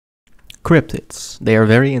Cryptids. They are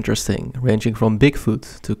very interesting, ranging from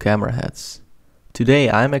Bigfoot to camera heads. Today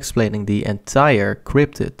I'm explaining the entire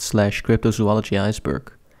cryptid/cryptozoology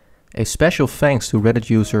iceberg. A special thanks to Reddit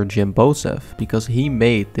user Jimboseth because he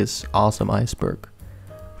made this awesome iceberg.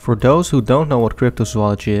 For those who don't know what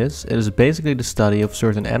cryptozoology is, it is basically the study of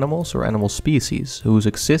certain animals or animal species whose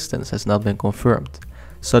existence has not been confirmed,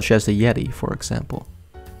 such as the Yeti, for example.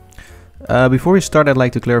 Before we start, I'd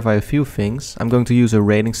like to clarify a few things. I'm going to use a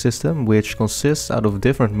rating system which consists out of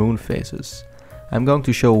different moon phases. I'm going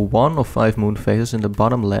to show 1 of 5 moon phases in the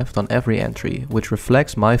bottom left on every entry, which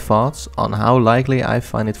reflects my thoughts on how likely I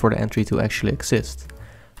find it for the entry to actually exist.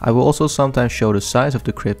 I will also sometimes show the size of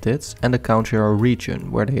the cryptids and the country or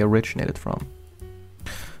region where they originated from.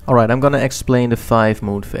 Alright, I'm gonna explain the 5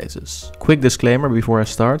 moon phases. Quick disclaimer before I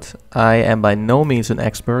start, I am by no means an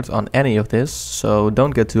expert on any of this, so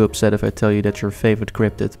don't get too upset if I tell you that your favorite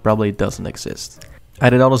cryptid probably doesn't exist. I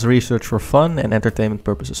did all this research for fun and entertainment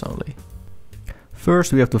purposes only.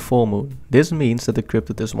 First we have the full moon. This means that the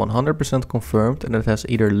cryptid is 100% confirmed and it has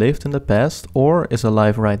either lived in the past or is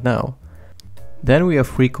alive right now. Then we have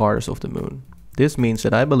 3/4 of the moon. This means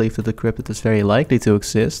that I believe that the cryptid is very likely to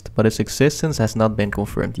exist, but its existence has not been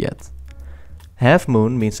confirmed yet. Half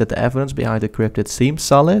moon means that the evidence behind the cryptid seems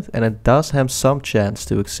solid and it does have some chance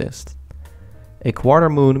to exist. A quarter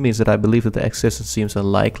moon means that I believe that the existence seems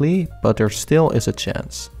unlikely, but there still is a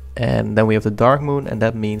chance. And then we have the dark moon, and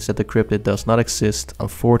that means that the cryptid does not exist,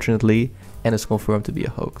 unfortunately, and is confirmed to be a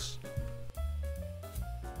hoax.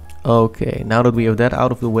 Okay, now that we have that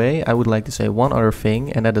out of the way, I would like to say one other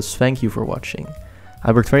thing, and that is thank you for watching.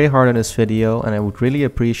 I worked very hard on this video and I would really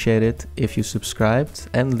appreciate it if you subscribed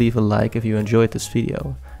and leave a like if you enjoyed this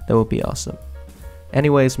video. That would be awesome.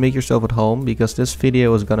 Anyways, make yourself at home because this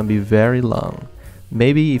video is gonna be very long.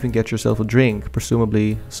 Maybe even get yourself a drink,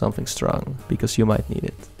 presumably something strong, because you might need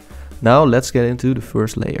it. Now let's get into the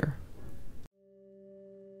first layer.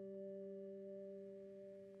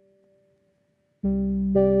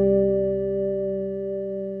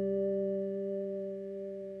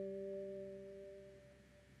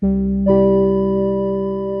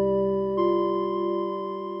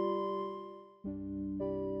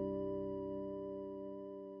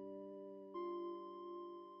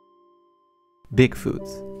 Bigfoot.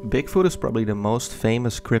 Bigfoot is probably the most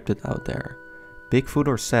famous cryptid out there. Bigfoot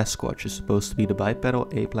or Sasquatch is supposed to be the bipedal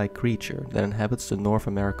ape-like creature that inhabits the North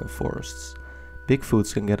American forests.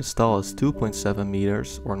 Bigfoots can get as tall as 2.7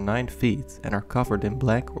 meters or 9 feet and are covered in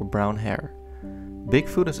black or brown hair.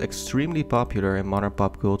 Bigfoot is extremely popular in modern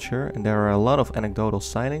pop culture and there are a lot of anecdotal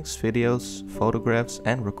sightings, videos, photographs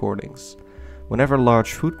and recordings. Whenever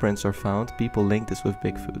large footprints are found, people link this with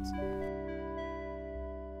Bigfoot.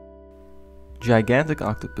 Gigantic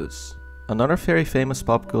octopus. Another very famous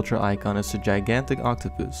pop culture icon is the gigantic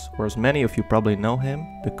octopus, or as many of you probably know him,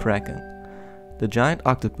 the Kraken. The giant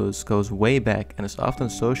octopus goes way back and is often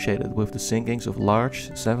associated with the sinkings of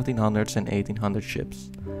large 1700s and 1800s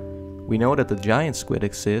ships. We know that the giant squid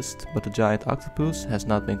exists, but the giant octopus has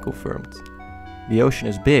not been confirmed. The ocean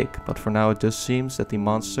is big, but for now it just seems that the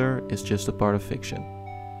monster is just a part of fiction.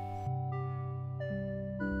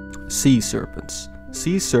 Sea serpents.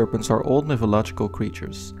 Sea serpents are old mythological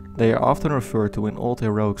creatures. They are often referred to in old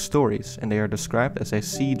heroic stories and they are described as a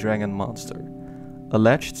sea dragon monster.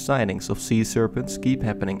 Alleged sightings of sea serpents keep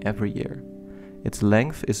happening every year. Its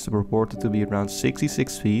length is reported to be around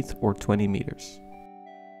 66 feet or 20 meters.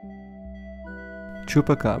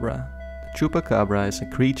 Chupacabra. The chupacabra is a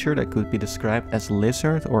creature that could be described as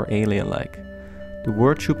lizard or alien-like. The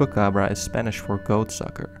word chupacabra is Spanish for goat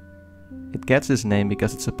sucker. It gets its name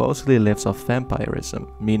because it supposedly lives off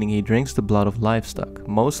vampirism, meaning he drinks the blood of livestock,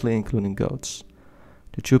 mostly including goats.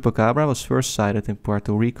 The chupacabra was first sighted in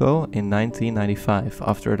Puerto Rico in 1995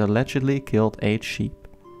 after it allegedly killed 8 sheep.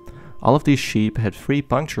 All of these sheep had 3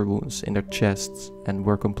 puncture wounds in their chests and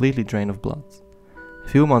were completely drained of blood. A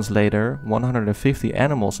few months later, 150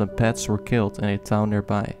 animals and pets were killed in a town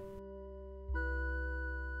nearby.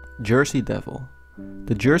 Jersey Devil.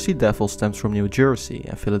 The Jersey Devil stems from New Jersey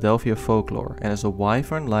and Philadelphia folklore and is a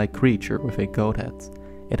wyvern-like creature with a goat head.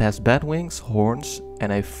 It has bat wings, horns,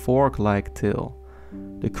 and a fork-like tail.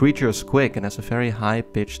 The creature is quick and has a very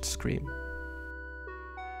high-pitched scream.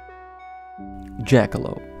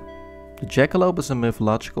 Jackalope. The jackalope is a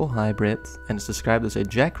mythological hybrid and is described as a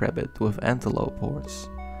jackrabbit with antelope horns.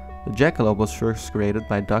 The jackalope was first created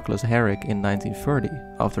by Douglas Herrick in 1930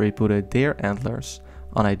 after he put a deer antlers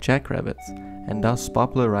on a jackrabbit and thus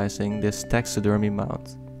popularizing this taxidermy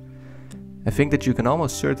mount. I think that you can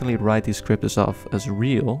almost certainly write these cryptids off as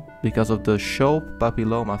real because of the Shope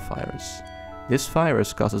papilloma virus. This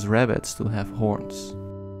virus causes rabbits to have horns.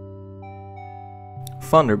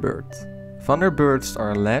 Thunderbird. Thunderbirds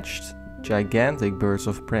are alleged gigantic birds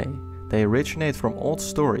of prey. They originate from old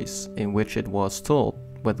stories in which it was told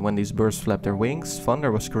that when these birds flapped their wings,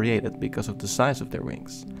 thunder was created because of the size of their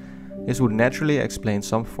wings. This would naturally explain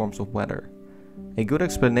some forms of weather. A good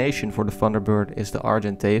explanation for the thunderbird is the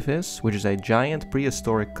Argentavis, which is a giant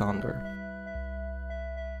prehistoric condor.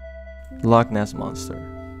 Loch Ness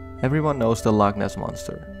Monster. Everyone knows the Loch Ness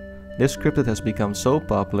Monster. This cryptid has become so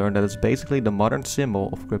popular that it's basically the modern symbol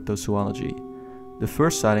of cryptozoology. The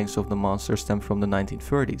first sightings of the monster stem from the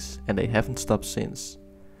 1930s, and they haven't stopped since.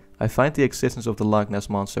 I find the existence of the Loch Ness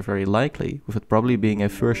Monster very likely, with it probably being a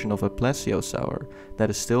version of a plesiosaur that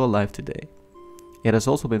is still alive today. It has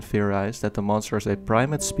also been theorized that the monster is a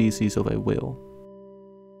primate species of a whale.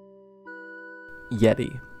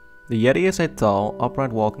 Yeti. The Yeti is a tall,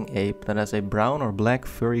 upright walking ape that has a brown or black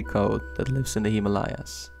furry coat that lives in the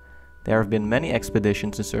Himalayas. There have been many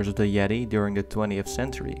expeditions in search of the Yeti during the 20th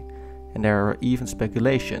century, and there are even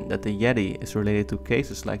speculation that the Yeti is related to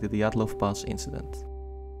cases like the Dyatlov Pass incident.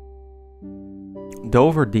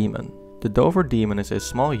 Dover Demon. The Dover Demon is a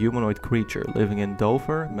small humanoid creature living in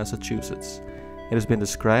Dover, Massachusetts. It has been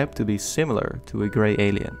described to be similar to a grey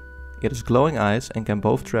alien. It has glowing eyes and can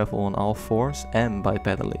both travel on all fours and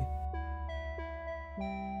bipedally.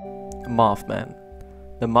 Mothman.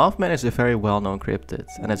 The Mothman is a very well-known cryptid,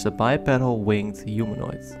 and is a bipedal winged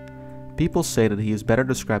humanoid. People say that he is better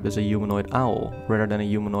described as a humanoid owl rather than a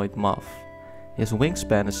humanoid moth. His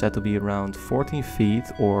wingspan is said to be around 14 feet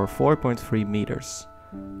or 4.3 meters.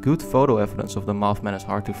 Good photo evidence of the Mothman is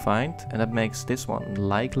hard to find, and that makes this one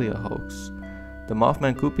likely a hoax. The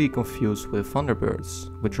Mothman could be confused with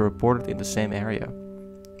Thunderbirds, which are reported in the same area.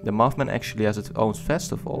 The Mothman actually has its own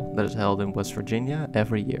festival that is held in West Virginia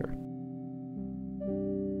every year.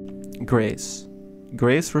 Greys.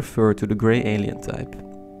 Greys refer to the grey alien type.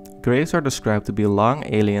 Greys are described to be long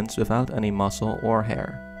aliens without any muscle or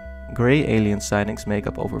hair. Grey alien sightings make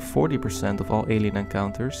up over 40% of all alien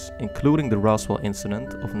encounters, including the Roswell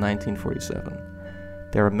incident of 1947.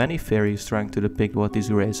 There are many theories trying to depict what these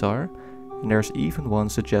greys are, and there's even one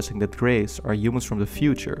suggesting that greys are humans from the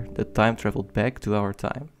future that time traveled back to our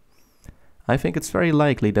time. I think it's very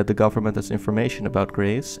likely that the government has information about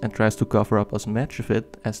greys and tries to cover up as much of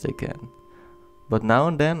it as they can. But now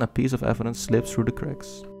and then a piece of evidence slips through the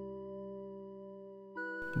cracks.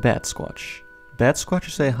 Bat Squatch. Bat Squatch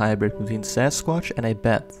is a hybrid between Sasquatch and a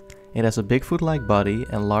bat. It has a Bigfoot-like body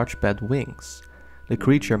and large bat wings. The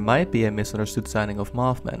creature might be a misunderstood sighting of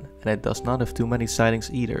Mothman, and it does not have too many sightings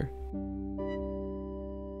either.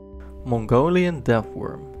 Mongolian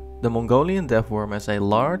Deathworm. The Mongolian deathworm is a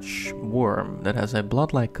large worm that has a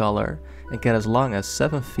blood-like color and can as long as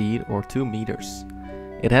 7 feet or 2 meters.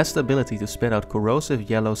 It has the ability to spit out corrosive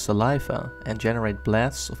yellow saliva and generate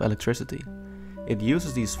blasts of electricity. It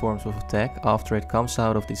uses these forms of attack after it comes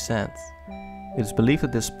out of the sand. It is believed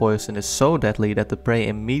that this poison is so deadly that the prey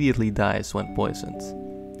immediately dies when poisoned.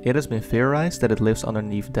 It has been theorized that it lives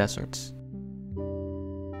underneath deserts.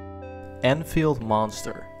 Enfield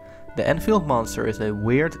Monster. The Enfield Monster is a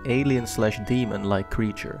weird alien/demon-like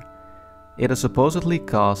creature. It has supposedly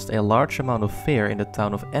caused a large amount of fear in the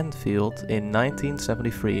town of Enfield in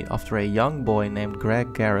 1973 after a young boy named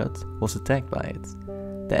Greg Garrett was attacked by it.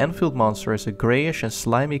 The Enfield Monster is a grayish and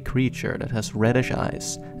slimy creature that has reddish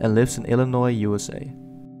eyes and lives in Illinois, USA.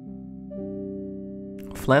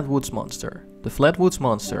 Flatwoods Monster. The Flatwoods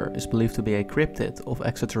Monster is believed to be a cryptid of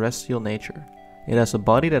extraterrestrial nature. It has a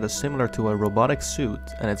body that is similar to a robotic suit,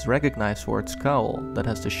 and it's recognized for its cowl that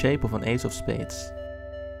has the shape of an ace of spades.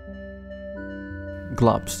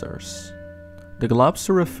 Globsters. The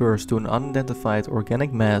globster refers to an unidentified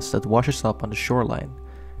organic mass that washes up on the shoreline.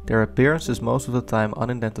 Their appearance is most of the time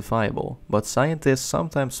unidentifiable, but scientists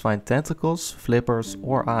sometimes find tentacles, flippers,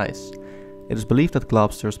 or eyes. It is believed that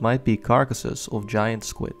globsters might be carcasses of giant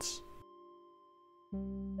squids.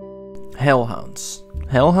 Hellhounds.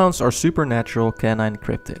 Hellhounds are supernatural canine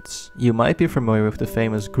cryptids. You might be familiar with the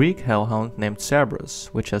famous Greek hellhound named Cerberus,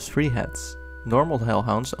 which has 3 heads. Normal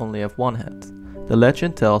hellhounds only have 1 head. The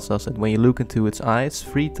legend tells us that when you look into its eyes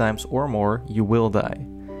 3 times or more, you will die.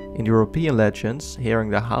 In European legends, hearing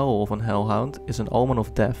the howl of an hellhound is an omen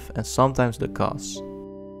of death and sometimes the cause.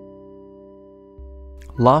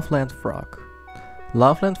 Loveland Frog.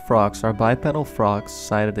 Loveland frogs are bipedal frogs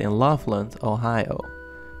sighted in Loveland, Ohio.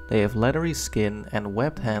 They have leathery skin and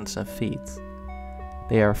webbed hands and feet.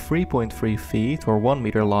 They are 3.3 feet or 1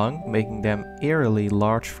 meter long, making them eerily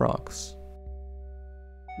large frogs.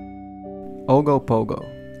 Ogopogo.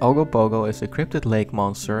 Ogopogo is a cryptid lake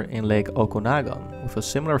monster in Lake Okanagan with a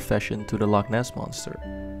similar fashion to the Loch Ness Monster.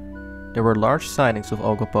 There were large sightings of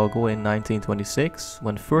Ogopogo in 1926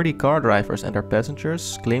 when 30 car drivers and their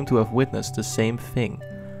passengers claimed to have witnessed the same thing.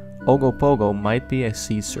 Ogopogo might be a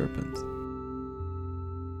sea serpent.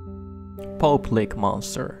 Pope Lick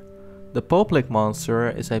Monster. The Pope Lick Monster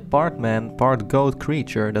is a part man, part goat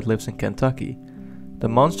creature that lives in Kentucky. The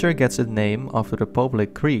monster gets its name after the Pope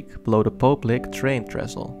Lick Creek below the Pope Lick train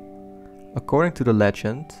trestle. According to the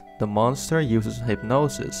legend, the monster uses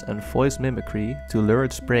hypnosis and voice mimicry to lure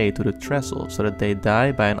its prey to the trestle so that they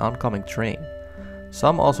die by an oncoming train.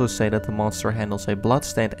 Some also say that the monster handles a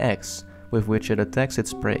blood-stained axe with which it attacks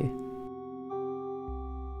its prey.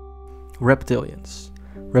 Reptilians.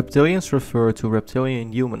 Reptilians refer to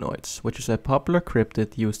reptilian humanoids, which is a popular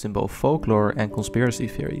cryptid used in both folklore and conspiracy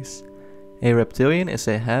theories. A reptilian is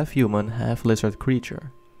a half-human, half-lizard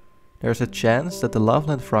creature. There is a chance that the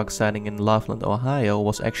Loveland frog sighting in Loveland, Ohio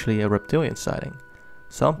was actually a reptilian sighting.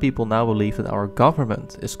 Some people now believe that our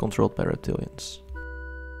government is controlled by reptilians.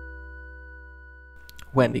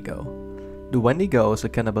 Wendigo. The Wendigo is a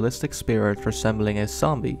cannibalistic spirit resembling a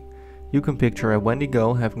zombie. You can picture a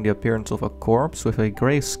Wendigo having the appearance of a corpse with a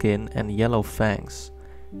grey skin and yellow fangs.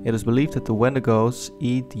 It is believed that the Wendigos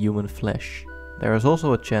eat human flesh. There is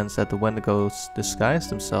also a chance that the Wendigos disguise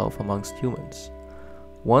themselves amongst humans.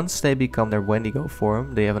 Once they become their Wendigo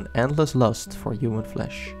form, they have an endless lust for human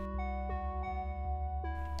flesh.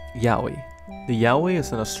 Yowie. The Yowie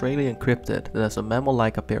is an Australian cryptid that has a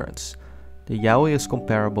mammal-like appearance. The Yowie is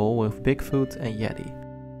comparable with Bigfoot and Yeti.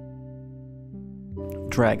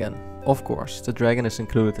 Dragon. Of course, the dragon is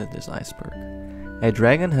included in this iceberg. A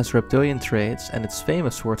dragon has reptilian traits and it's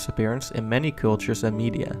famous for its appearance in many cultures and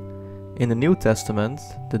media. In the New Testament,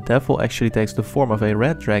 the devil actually takes the form of a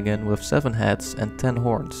red dragon with 7 heads and 10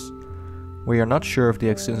 horns. We are not sure of the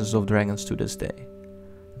existence of dragons to this day.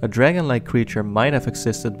 A dragon-like creature might have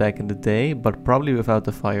existed back in the day, but probably without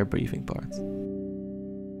the fire-breathing part.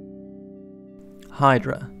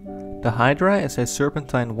 Hydra. The Hydra is a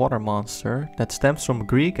serpentine water monster that stems from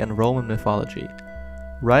Greek and Roman mythology.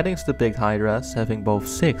 Writings depict hydras having both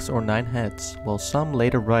 6 or 9 heads, while some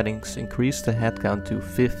later writings increased the head count to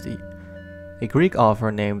 50. A Greek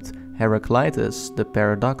author named Heraclitus the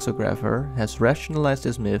Paradoxographer has rationalized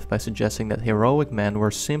this myth by suggesting that heroic men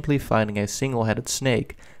were simply fighting a single-headed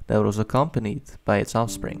snake that was accompanied by its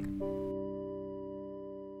offspring.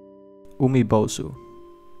 Umibozu.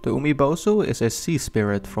 The Umibozu is a sea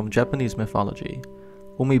spirit from Japanese mythology.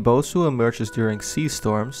 Umibozu emerges during sea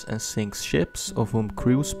storms and sinks ships of whom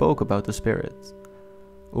crew spoke about the spirit.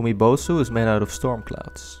 Umibozu is made out of storm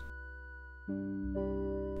clouds.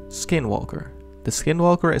 Skinwalker. The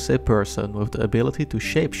Skinwalker is a person with the ability to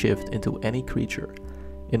shapeshift into any creature.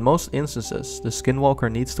 In most instances, the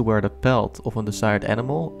Skinwalker needs to wear the pelt of a desired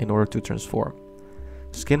animal in order to transform.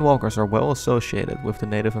 Skinwalkers are well associated with the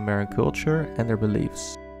Native American culture and their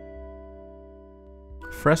beliefs.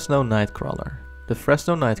 Fresno Nightcrawler. The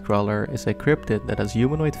Fresno Nightcrawler is a cryptid that has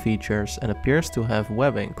humanoid features and appears to have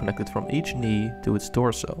webbing connected from each knee to its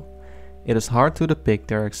torso. It is hard to depict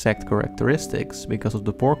their exact characteristics because of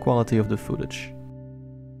the poor quality of the footage.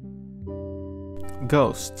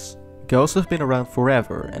 Ghosts. Ghosts have been around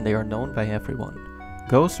forever and they are known by everyone.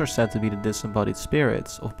 Ghosts are said to be the disembodied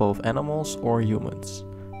spirits of both animals or humans.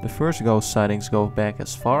 The first ghost sightings go back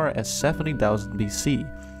as far as 70,000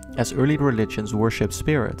 BC, as early religions worshipped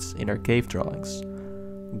spirits in their cave drawings.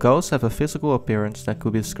 Ghosts have a physical appearance that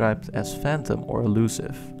could be described as phantom or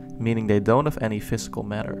elusive, meaning they don't have any physical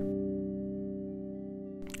matter.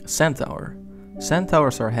 Centaur.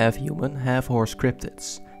 Centaurs are half-human, half-horse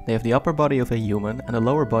cryptids. They have the upper body of a human and the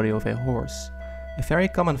lower body of a horse. A very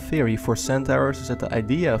common theory for centaurs is that the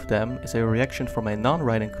idea of them is a reaction from a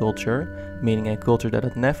non-riding culture, meaning a culture that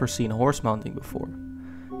had never seen horse mounting before.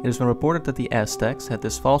 It has been reported that the Aztecs had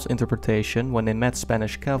this false interpretation when they met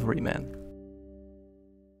Spanish cavalrymen.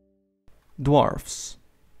 Dwarfs.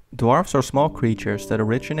 Dwarfs are small creatures that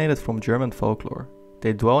originated from German folklore.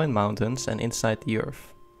 They dwell in mountains and inside the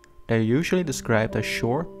earth. They are usually described as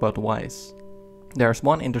short but wise. There is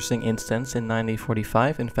one interesting instance in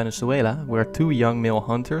 1945 in Venezuela where 2 young male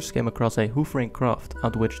hunters came across a hoovering craft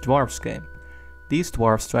out which dwarfs came. These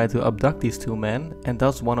dwarfs tried to abduct these 2 men, and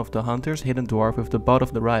thus one of the hunters hit a dwarf with the butt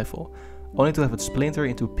of the rifle, only to have it splinter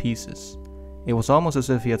into pieces. It was almost as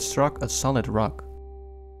if he had struck a solid rock.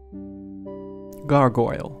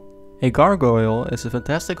 Gargoyle. A gargoyle is a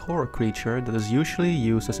fantastic horror creature that is usually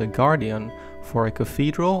used as a guardian for a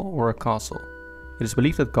cathedral or a castle. It is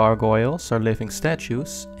believed that gargoyles are living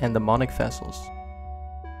statues and demonic vessels.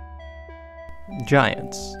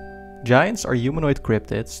 Giants. Giants are humanoid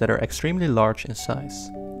cryptids that are extremely large in size.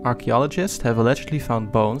 Archaeologists have allegedly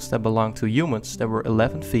found bones that belong to humans that were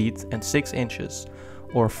 11 feet and 6 inches,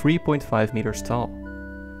 or 3.5 meters tall.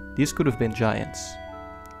 These could have been giants.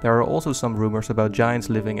 There are also some rumors about giants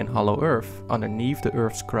living in hollow earth, underneath the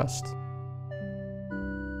earth's crust.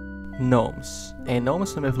 Gnomes. A gnome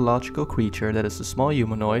is a mythological creature that is a small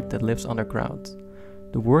humanoid that lives underground.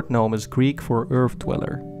 The word gnome is Greek for earth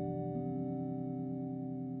dweller.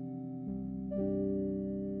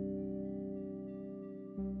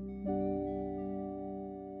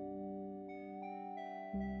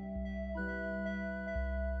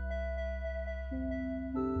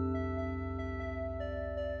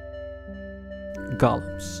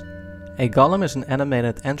 Golems. A golem is an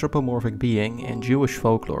animated anthropomorphic being in Jewish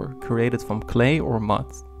folklore created from clay or mud.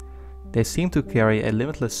 They seem to carry a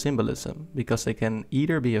limitless symbolism because they can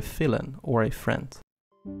either be a villain or a friend.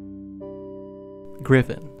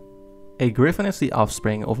 Griffin. A griffin is the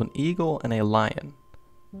offspring of an eagle and a lion.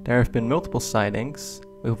 There have been multiple sightings,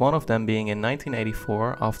 with one of them being in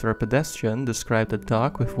 1984 after a pedestrian described a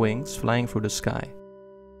dog with wings flying through the sky.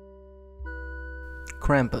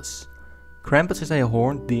 Krampus. Krampus is a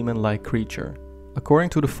horned demon-like creature. According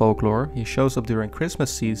to the folklore, he shows up during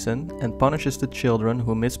Christmas season and punishes the children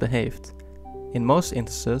who misbehaved. In most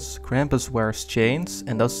instances, Krampus wears chains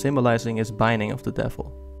and thus symbolizing his binding of the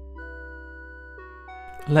devil.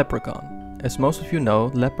 Leprechaun. As most of you know,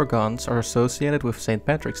 leprechauns are associated with St.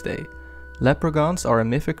 Patrick's Day. Leprechauns are a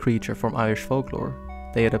mythic creature from Irish folklore.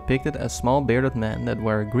 They are depicted as small bearded men that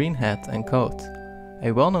wear a green hat and coat.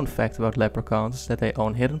 A well-known fact about leprechauns is that they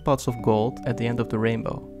own hidden pots of gold at the end of the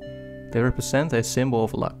rainbow. They represent a symbol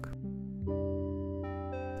of luck.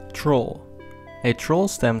 Troll. A troll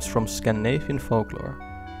stems from Scandinavian folklore.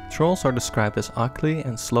 Trolls are described as ugly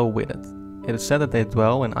and slow-witted. It is said that they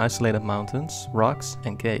dwell in isolated mountains, rocks,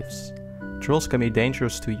 and caves. Trolls can be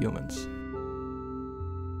dangerous to humans.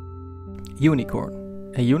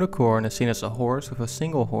 Unicorn. A unicorn is seen as a horse with a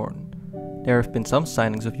single horn. There have been some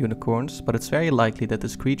sightings of unicorns, but it's very likely that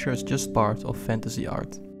this creature is just part of fantasy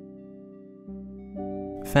art.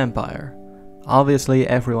 Vampire. Obviously,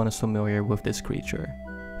 everyone is familiar with this creature.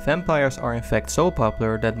 Vampires are in fact so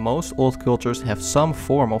popular that most old cultures have some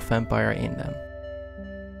form of vampire in them.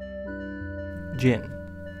 Jinn.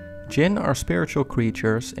 Jinn are spiritual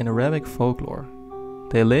creatures in Arabic folklore.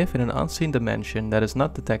 They live in an unseen dimension that is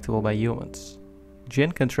not detectable by humans.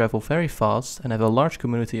 Jinn can travel very fast and have a large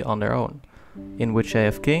community on their own, in which they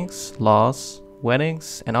have kings, laws,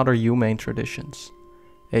 weddings, and other humane traditions.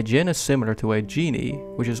 A jinn is similar to a genie,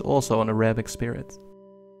 which is also an Arabic spirit.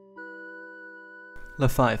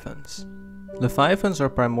 Leviathans. Leviathans are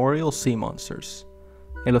primordial sea monsters.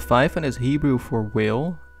 A leviathan is Hebrew for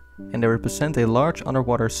whale, and they represent a large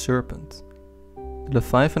underwater serpent. The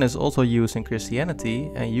leviathan is also used in Christianity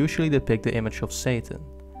and usually depict the image of Satan.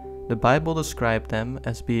 The Bible described them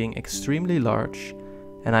as being extremely large,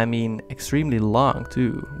 and I mean extremely long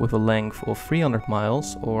too, with a length of 300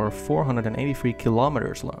 miles or 483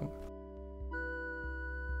 kilometers long.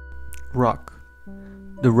 Roc.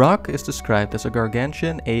 The roc is described as a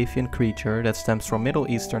gargantuan avian creature that stems from Middle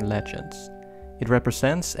Eastern legends. It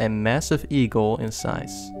represents a massive eagle in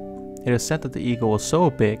size. It is said that the eagle is so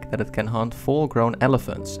big that it can hunt full-grown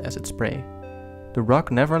elephants as its prey. The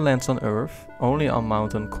roc never lands on Earth, only on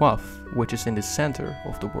Mountain Quaff, which is in the center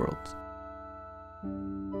of the world.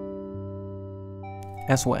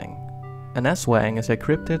 Aswang. An aswang is a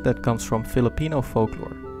cryptid that comes from Filipino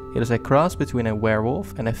folklore. It is a cross between a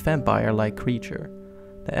werewolf and a vampire-like creature.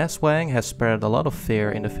 The aswang has spread a lot of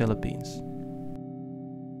fear in the Philippines.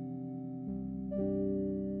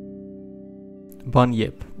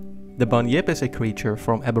 Bunyip. The bunyip is a creature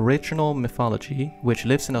from Aboriginal mythology which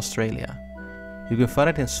lives in Australia. You can find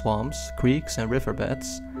it in swamps, creeks and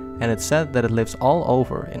riverbeds, and it's said that it lives all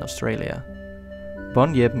over in Australia.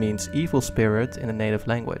 Bunyip means evil spirit in the native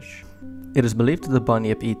language. It is believed that the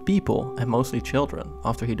bunyip eat people, and mostly children,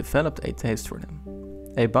 after he developed a taste for them.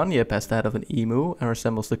 A bunyip has the head of an emu and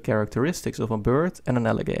resembles the characteristics of a bird and an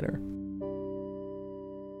alligator.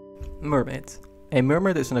 Mermaid. A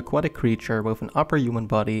mermaid is an aquatic creature with an upper human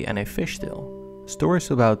body and a fish tail.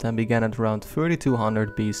 Stories about them began at around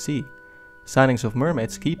 3200 BC. Sightings of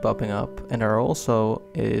mermaids keep popping up, and there also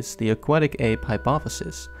is the aquatic ape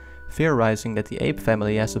hypothesis, theorizing that the ape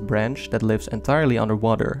family has a branch that lives entirely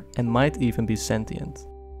underwater and might even be sentient.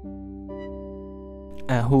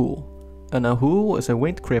 Ahool. An ahool is a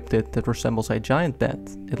winged cryptid that resembles a giant bat.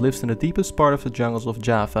 It lives in the deepest part of the jungles of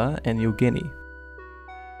Java and New Guinea.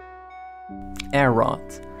 Air rod.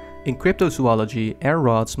 In cryptozoology, air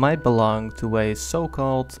rods might belong to a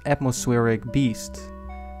so-called atmospheric beast.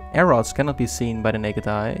 Air rods cannot be seen by the naked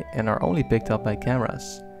eye and are only picked up by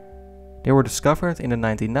cameras. They were discovered in the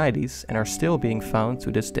 1990s and are still being found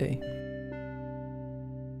to this day.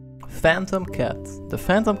 Phantom cat. The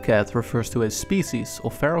phantom cat refers to a species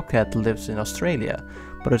of feral cat that lives in Australia,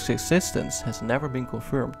 but its existence has never been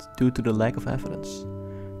confirmed due to the lack of evidence.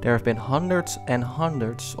 There have been hundreds and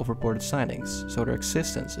hundreds of reported sightings, so their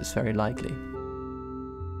existence is very likely.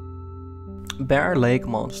 Bear Lake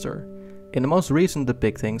Monster. In the most recent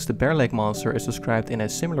depictings, the Bear Lake Monster is described in a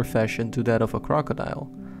similar fashion to that of a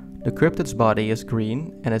crocodile. The cryptid's body is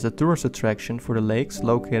green and is a tourist attraction for the lakes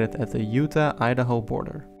located at the Utah-Idaho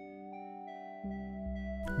border.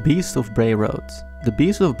 Beast of Bray Road. The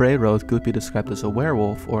Beast of Bray Road could be described as a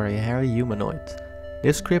werewolf or a hairy humanoid.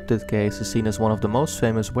 This cryptid case is seen as one of the most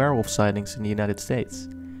famous werewolf sightings in the United States.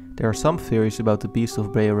 There are some theories about the Beast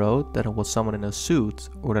of Bray Road, that it was someone in a suit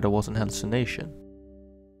or that it was an hallucination.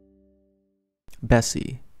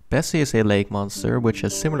 Bessie. Bessie is a lake monster which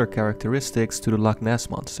has similar characteristics to the Loch Ness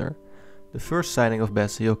Monster. The first sighting of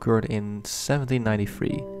Bessie occurred in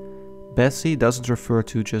 1793. Bessie doesn't refer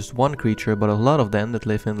to just one creature but a lot of them that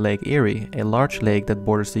live in Lake Erie, a large lake that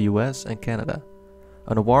borders the US and Canada.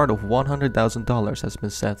 An award of $100,000 has been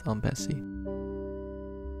set on Bessie.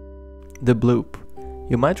 The Bloop.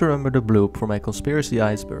 You might remember the Bloop from a conspiracy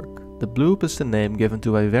iceberg. The Bloop is the name given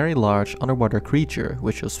to a very large underwater creature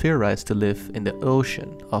which was theorized to live in the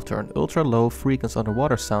ocean after an ultra-low frequency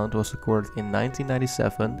underwater sound was recorded in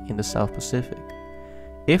 1997 in the South Pacific.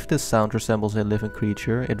 If this sound resembles a living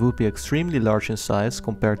creature, it would be extremely large in size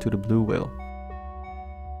compared to the blue whale.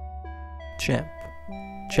 Champ.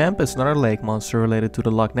 Champ is another lake monster related to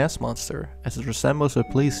the Loch Ness Monster, as it resembles a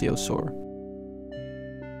plesiosaur.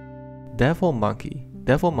 Devil Monkey.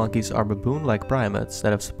 Devil monkeys are baboon-like primates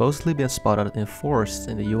that have supposedly been spotted in forests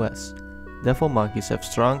in the US. Devil monkeys have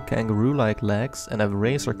strong kangaroo-like legs and have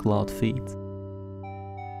razor-clawed feet.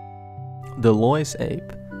 Deloy's ape.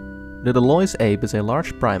 The Deloy's ape is a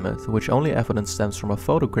large primate which only evidence stems from a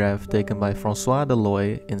photograph taken by Francois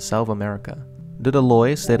Deloy in South America. The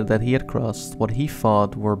Deloy stated that he had crossed what he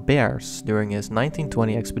thought were bears during his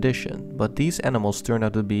 1920 expedition, but these animals turned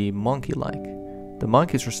out to be monkey-like. The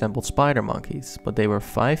monkeys resembled spider monkeys, but they were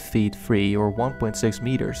 5 feet 3 or 1.6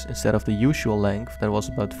 meters instead of the usual length that was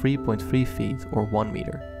about 3.3 feet or 1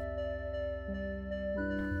 meter.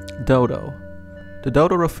 Dodo. The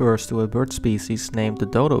dodo refers to a bird species named the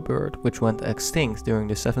dodo bird, which went extinct during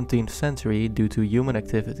the 17th century due to human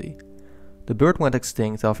activity. The bird went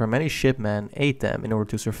extinct after many shipmen ate them in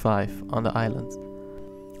order to survive on the island.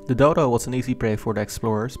 The dodo was an easy prey for the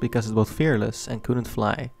explorers because it was fearless and couldn't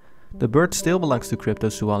fly. The bird still belongs to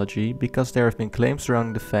cryptozoology because there have been claims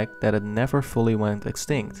surrounding the fact that it never fully went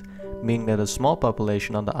extinct, meaning that a small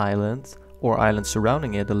population on the island or islands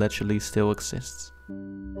surrounding it allegedly still exists.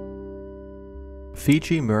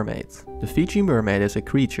 Fiji Mermaid. The Fiji Mermaid is a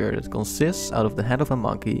creature that consists out of the head of a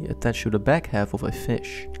monkey attached to the back half of a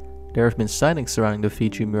fish. There have been sightings surrounding the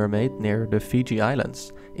Fiji Mermaid near the Fiji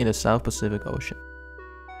Islands in the South Pacific Ocean.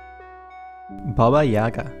 Baba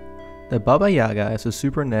Yaga. The Baba Yaga is a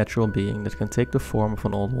supernatural being that can take the form of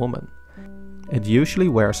an old woman. It usually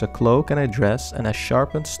wears a cloak and a dress and has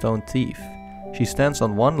sharpened stone teeth. She stands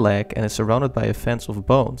on one leg and is surrounded by a fence of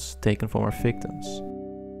bones taken from her victims.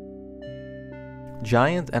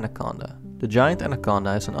 Giant Anaconda. The giant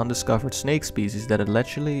anaconda is an undiscovered snake species that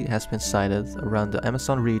allegedly has been sighted around the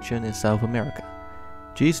Amazon region in South America.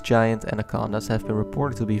 These giant anacondas have been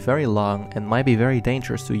reported to be very long and might be very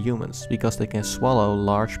dangerous to humans because they can swallow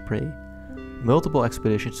large prey. Multiple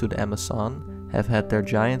expeditions to the Amazon have had their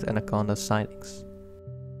giant anaconda sightings.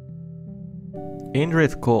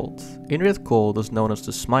 Indrid Cold. Indrid Cold is known as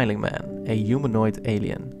the Smiling Man, a humanoid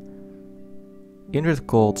alien. Indrid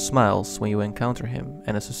Cold smiles when you encounter him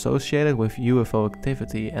and is associated with UFO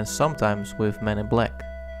activity and sometimes with Men in Black.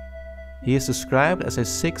 He is described as a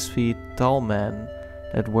 6 feet tall man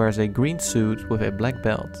that wears a green suit with a black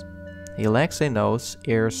belt. He lacks a nose,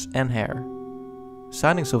 ears and hair.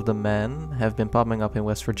 Sightings of the man have been popping up in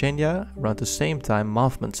West Virginia around the same time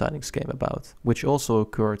Mothman sightings came about, which also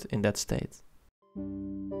occurred in that state.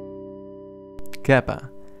 Kappa.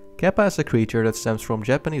 Kappa is a creature that stems from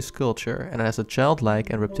Japanese culture and has a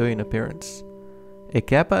childlike and reptilian appearance. A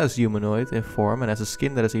Kappa is humanoid in form and has a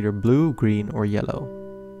skin that is either blue, green or yellow.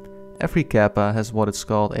 Every Kappa has what is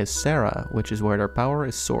called a Sera, which is where their power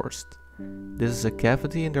is sourced. This is a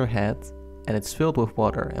cavity in their head and it's filled with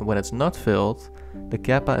water, and when it's not filled, the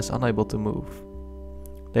Kappa is unable to move.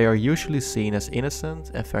 They are usually seen as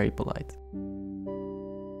innocent and very polite.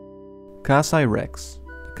 Kasai Rex.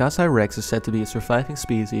 The Kasai Rex is said to be a surviving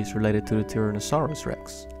species related to the Tyrannosaurus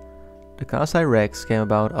Rex. The Kasai Rex came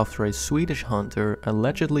about after a Swedish hunter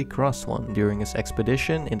allegedly crossed one during his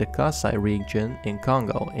expedition in the Kasai region in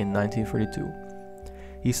Congo in 1932.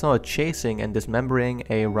 He saw it chasing and dismembering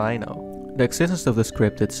a rhino. The existence of this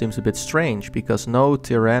cryptid seems a bit strange because no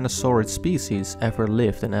tyrannosaurid species ever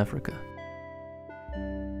lived in Africa.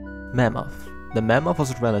 Mammoth. The mammoth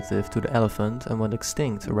was a relative to the elephant and went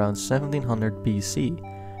extinct around 1700 BC.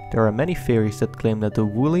 There are many theories that claim that the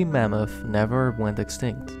woolly mammoth never went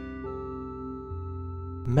extinct.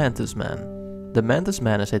 Mantis Man. The mantis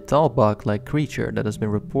man is a tall bug-like creature that has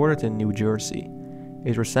been reported in New Jersey.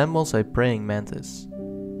 It resembles a praying mantis.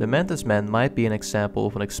 The mantis man might be an example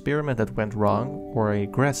of an experiment that went wrong or an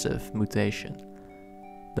aggressive mutation.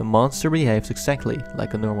 The monster behaves exactly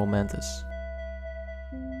like a normal mantis.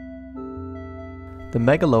 The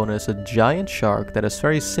megalodon is a giant shark that is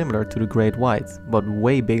very similar to the great white, but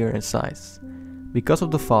way bigger in size. Because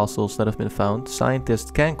of the fossils that have been found,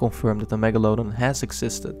 scientists can confirm that the megalodon has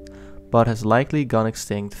existed, but has likely gone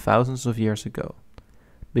extinct thousands of years ago.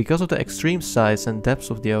 Because of the extreme size and depths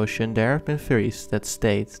of the ocean, there have been theories that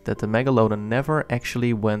state that the megalodon never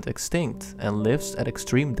actually went extinct and lives at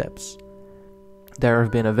extreme depths. There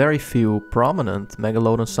have been a very few prominent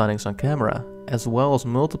megalodon sightings on camera, as well as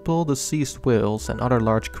multiple deceased whales and other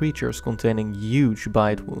large creatures containing huge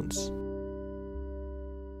bite wounds.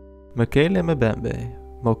 Mokele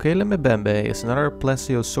Mbembe. Mokele Mbembe is another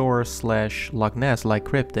plesiosaur/Loch Ness-like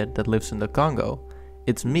cryptid that lives in the Congo.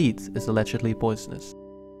 Its meat is allegedly poisonous.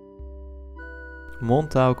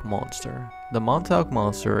 Montauk Monster. The Montauk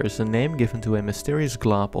Monster is the name given to a mysterious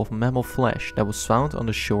glob of mammal flesh that was found on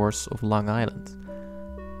the shores of Long Island.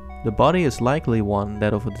 The body is likely one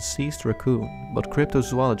that of a deceased raccoon, but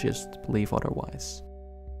cryptozoologists believe otherwise.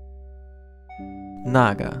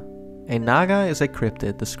 Naga. A naga is a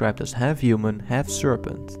cryptid described as half human, half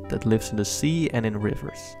serpent that lives in the sea and in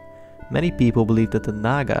rivers. Many people believe that the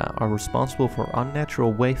naga are responsible for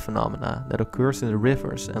unnatural wave phenomena that occurs in the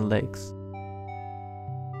rivers and lakes.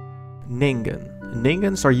 Ningen.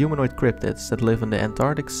 Ningens are humanoid cryptids that live in the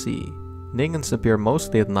Antarctic Sea. Ningens appear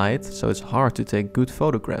mostly at night, so it's hard to take good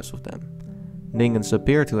photographs of them. Ningens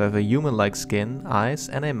appear to have a human-like skin, eyes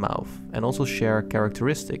and a mouth, and also share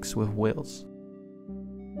characteristics with whales.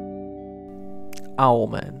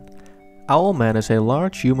 Owlman. Owlman is a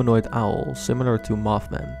large humanoid owl similar to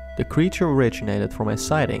Mothman. The creature originated from a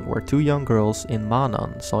sighting where two young girls in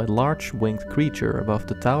Manan saw a large winged creature above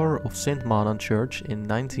the tower of St. Manan Church in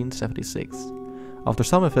 1976. After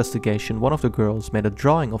some investigation, one of the girls made a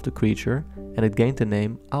drawing of the creature and it gained the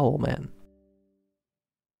name Owlman.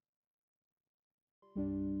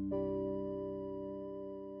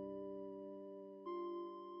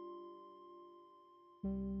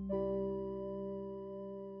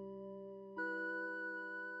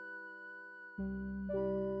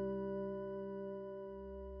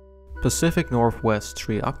 Pacific Northwest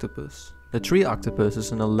tree octopus. The tree octopus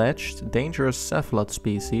is an alleged dangerous cephalid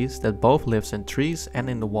species that both lives in trees and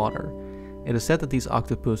in the water. It is said that these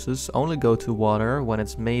octopuses only go to water when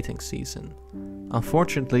it's mating season.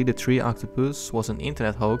 Unfortunately, the tree octopus was an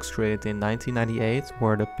internet hoax created in 1998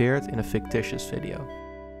 where it appeared in a fictitious video.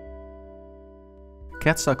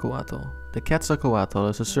 Quetzalcoatl. The Quetzalcoatl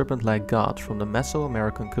is a serpent-like god from the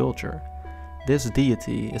Mesoamerican culture. This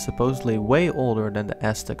deity is supposedly way older than the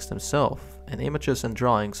Aztecs themselves, and images and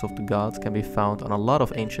drawings of the god can be found on a lot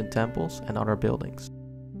of ancient temples and other buildings.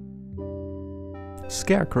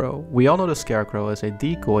 Scarecrow. We all know the scarecrow as a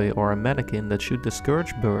decoy or a mannequin that should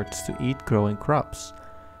discourage birds to eat growing crops.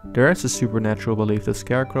 There is a supernatural belief that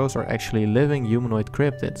scarecrows are actually living humanoid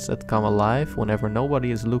cryptids that come alive whenever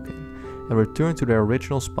nobody is looking, and return to their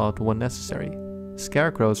original spot when necessary.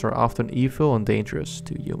 Scarecrows are often evil and dangerous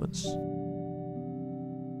to humans.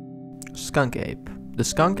 Skunk ape. The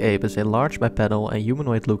skunk ape is a large bipedal and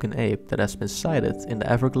humanoid-looking ape that has been sighted in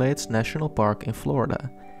the Everglades National Park in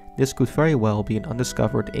Florida. This could very well be an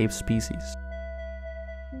undiscovered ape species.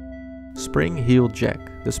 Spring-heeled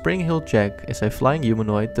jack. The spring-heeled jack is a flying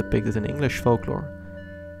humanoid depicted in English folklore.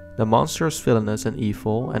 The monster is villainous and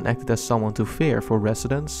evil and acted as someone to fear for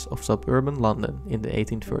residents of suburban London in the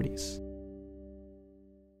 1830s.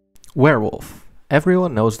 Werewolf.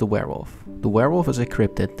 Everyone knows the werewolf. The werewolf is a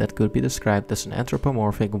cryptid that could be described as an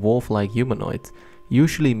anthropomorphic wolf-like humanoid,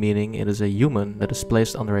 usually meaning it is a human that is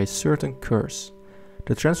placed under a certain curse.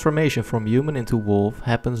 The transformation from human into wolf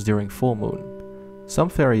happens during full moon. Some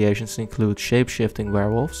variations include shape-shifting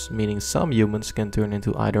werewolves, meaning some humans can turn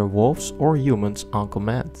into either wolves or humans on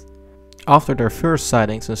command. After their first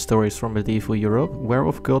sightings and stories from medieval Europe,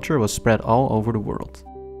 werewolf culture was spread all over the world.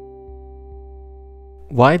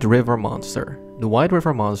 White River Monster. The White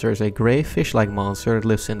River Monster is a grey fish-like monster that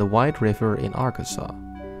lives in the White River in Arkansas.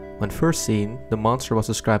 When first seen, the monster was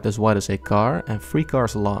described as wide as a car and 3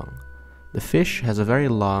 cars long. The fish has a very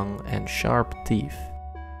long and sharp teeth.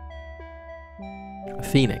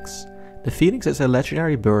 Phoenix. The phoenix is a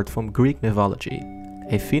legendary bird from Greek mythology.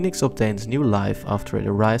 A phoenix obtains new life after it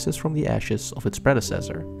arises from the ashes of its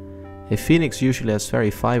predecessor. A phoenix usually has very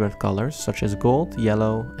vibrant colors such as gold,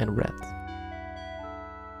 yellow, and red.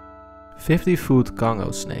 50-foot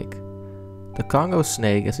Congo snake. The Congo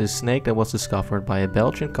snake is a snake that was discovered by a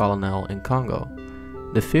Belgian colonel in Congo.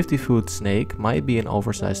 The 50-foot snake might be an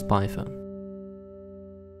oversized python.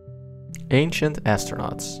 Ancient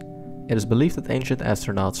astronauts. It is believed that ancient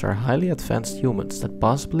astronauts are highly advanced humans that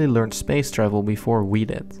possibly learned space travel before we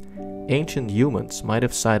did. Ancient humans might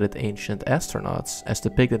have sighted ancient astronauts as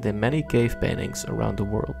depicted in many cave paintings around the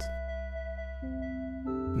world.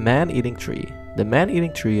 Man-eating tree. The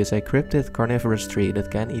man-eating tree is a cryptid carnivorous tree that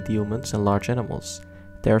can eat humans and large animals.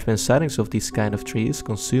 There have been sightings of these kind of trees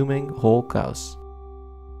consuming whole cows.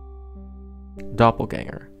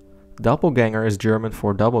 Doppelganger. Doppelganger is German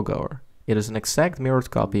for doublegoer. It is an exact mirrored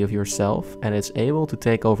copy of yourself and is able to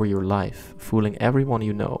take over your life, fooling everyone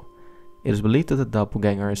you know. It is believed that the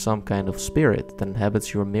doppelganger is some kind of spirit that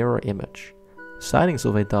inhabits your mirror image. Sightings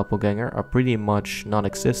of a doppelganger are pretty much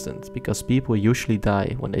non-existent because people usually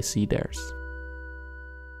die when they see theirs.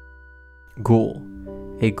 Ghoul.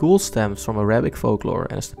 A ghoul stems from Arabic folklore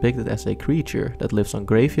and is depicted as a creature that lives on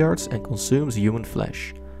graveyards and consumes human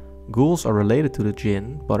flesh. Ghouls are related to the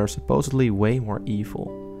jinn but are supposedly way more evil.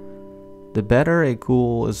 The better a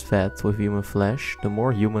ghoul is fed with human flesh, the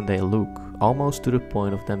more human they look, almost to the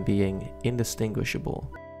point of them being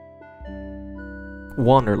indistinguishable.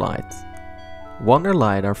 Wanderlight.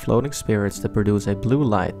 Wanderlight are floating spirits that produce a blue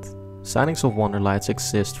light. Sightings of wanderlights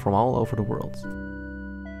exist from all over the world.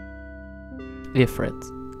 Ifrit.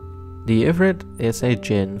 The Ifrit is a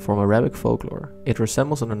jinn from Arabic folklore. It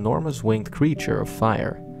resembles an enormous winged creature of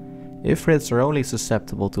fire. Ifrits are only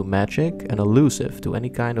susceptible to magic and elusive to any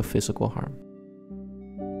kind of physical harm.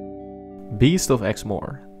 Beast of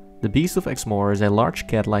Exmoor. The Beast of Exmoor is a large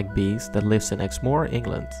cat-like beast that lives in Exmoor,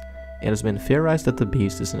 England. It has been theorized that the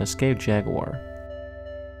beast is an escaped jaguar.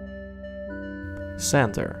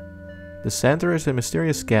 Santer. The Santer is a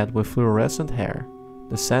mysterious cat with fluorescent hair.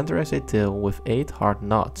 The Santer has a tail with 8 hard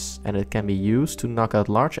knots, and it can be used to knock out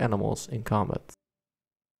large animals in combat.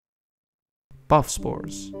 Puff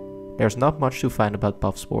spores. There's not much to find about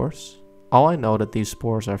puff spores. All I know that these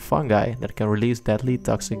spores are fungi that can release deadly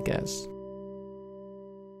toxic gas.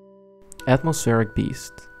 Atmospheric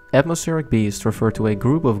beast. Atmospheric beasts refer to a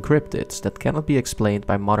group of cryptids that cannot be explained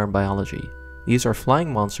by modern biology. These are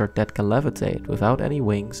flying monsters that can levitate without any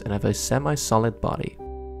wings and have a semi-solid body.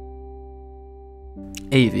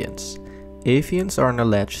 Avians. Avians are an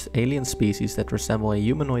alleged alien species that resemble a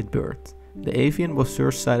humanoid bird. The avian was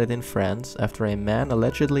first sighted in France after a man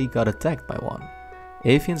allegedly got attacked by one.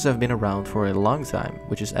 Avians have been around for a long time,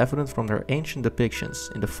 which is evident from their ancient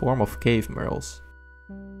depictions in the form of cave murals.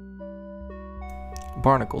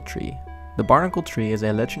 Barnacle tree. The barnacle tree is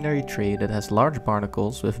a legendary tree that has large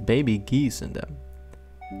barnacles with baby geese in them.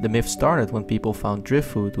 The myth started when people found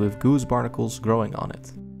driftwood with goose barnacles growing on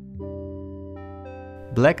it.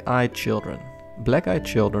 Black-eyed children. Black-eyed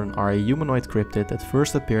children are a humanoid cryptid that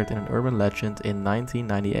first appeared in an urban legend in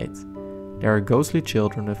 1998. They are ghostly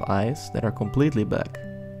children with eyes that are completely black.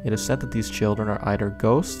 It is said that these children are either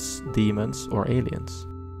ghosts, demons, or aliens.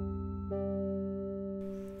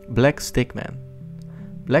 Black Stickman.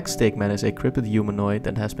 Black Stickman is a cryptid humanoid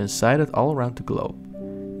that has been sighted all around the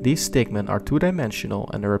globe. These stickmen are two-dimensional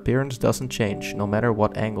and their appearance doesn't change no matter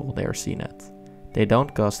what angle they are seen at. They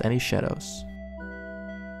don't cast any shadows.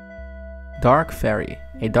 Dark Fairy.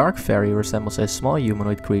 A dark fairy resembles a small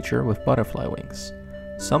humanoid creature with butterfly wings.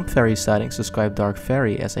 Some fairy sightings describe Dark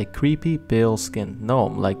Fairy as a creepy, pale-skinned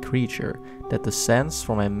gnome-like creature that descends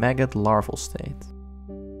from a maggot larval state.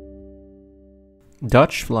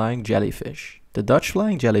 Dutch Flying Jellyfish. The Dutch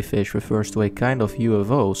flying jellyfish refers to a kind of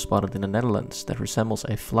UFO spotted in the Netherlands that resembles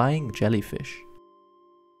a flying jellyfish.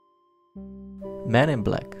 Men in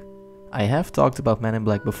Black. I have talked about Men in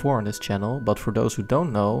Black before on this channel, but for those who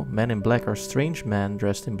don't know, Men in Black are strange men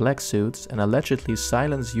dressed in black suits and allegedly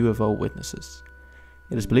silence UFO witnesses.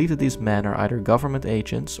 It is believed that these men are either government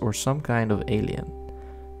agents or some kind of alien.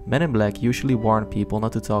 Men in Black usually warn people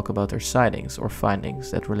not to talk about their sightings or findings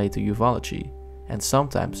that relate to ufology, and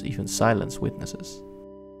sometimes even silence witnesses.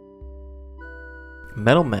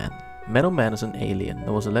 Metal Man. Metal Man is an alien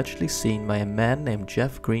that was allegedly seen by a man named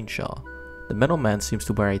Jeff Greenshaw. The Metal Man seems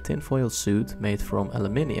to wear a tinfoil suit made from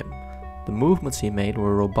aluminium. The movements he made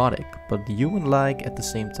were robotic, but human-like at the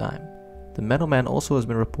same time. The Metal Man also has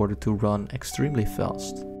been reported to run extremely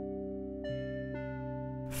fast.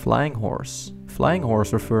 Flying Horse. Flying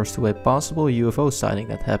Horse refers to a possible UFO sighting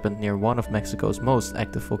that happened near one of Mexico's most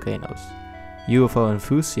active volcanoes. UFO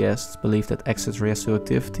enthusiasts believe that extraterrestrial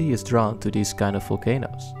activity is drawn to these kind of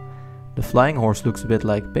volcanoes. The Flying Horse looks a bit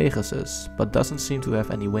like Pegasus, but doesn't seem to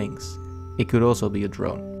have any wings. It could also be a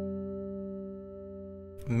drone.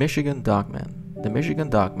 Michigan Dogman. The Michigan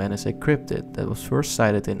Dogman is a cryptid that was first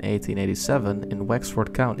sighted in 1887 in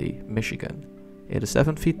Wexford County, Michigan. It is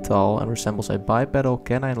 7 feet tall and resembles a bipedal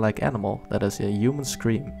canine-like animal that has a human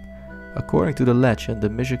scream. According to the legend, the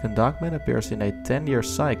Michigan Dogman appears in a 10-year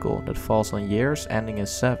cycle that falls on years ending in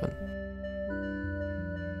 7.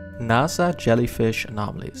 NASA jellyfish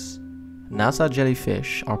anomalies. NASA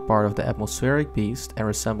jellyfish are part of the atmospheric beast and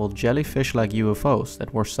resemble jellyfish-like UFOs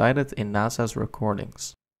that were sighted in NASA's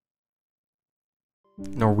recordings.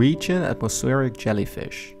 Norwegian atmospheric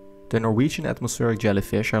jellyfish. The Norwegian atmospheric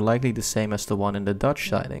jellyfish are likely the same as the one in the Dutch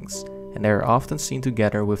sightings, and they are often seen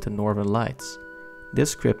together with the Northern Lights.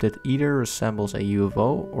 This cryptid either resembles a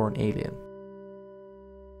UFO or an alien.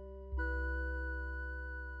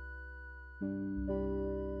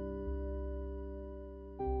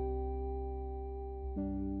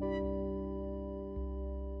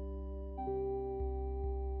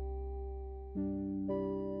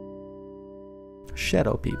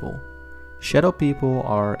 Shadow people. Shadow people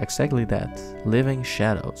are exactly that, living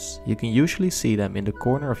shadows. You can usually see them in the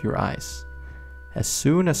corner of your eyes. As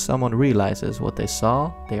soon as someone realizes what they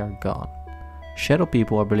saw, they are gone. Shadow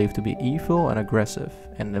people are believed to be evil and aggressive,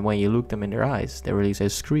 and then when you look them in their eyes, they release a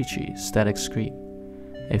screechy, static scream.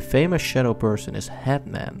 A famous shadow person is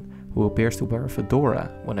Headman, who appears to wear a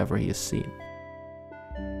fedora whenever he is seen.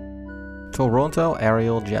 Toronto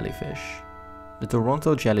aerial jellyfish. The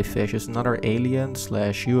Toronto jellyfish is another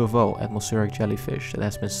alien/UFO atmospheric jellyfish that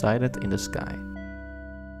has been sighted in the sky.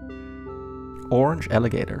 Orange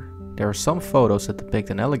alligator. There are some photos that depict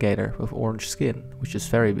an alligator with orange skin, which is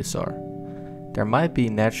very bizarre. There might be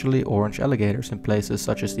naturally orange alligators in places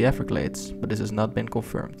such as the Everglades, but this has not been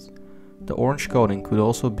confirmed. The orange coating could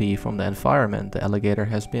also be from the environment the alligator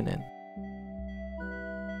has been in.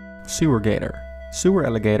 Sewer gator. Sewer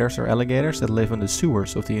alligators are alligators that live in the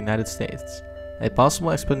sewers of the United States. A possible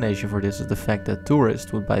explanation for this is the fact that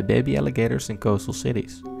tourists would buy baby alligators in coastal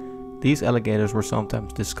cities. These alligators were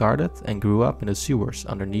sometimes discarded and grew up in the sewers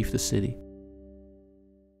underneath the city.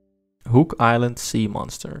 Hook Island sea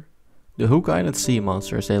monster. The Hook Island sea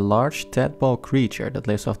monster is a large tadpole creature that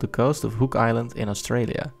lives off the coast of Hook Island in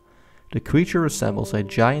Australia. The creature resembles a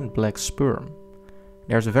giant black sperm.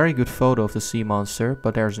 There's a very good photo of the sea monster,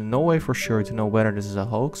 but there's no way for sure to know whether this is a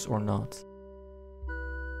hoax or not.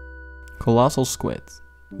 Colossal squid.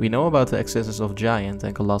 We know about the existence of giant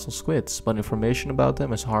and colossal squids, but information about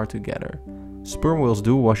them is hard to gather. Sperm whales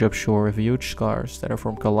do wash up shore with huge scars that are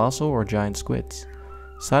from colossal or giant squids.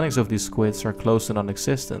 Sightings of these squids are close to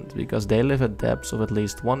non-existent because they live at depths of at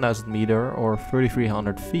least 1000 meters or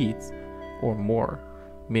 3300 feet or more,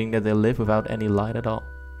 meaning that they live without any light at all.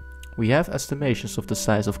 We have estimations of the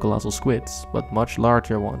size of colossal squids, but much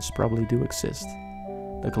larger ones probably do exist.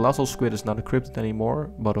 The colossal squid is not a cryptid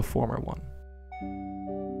anymore, but a former one.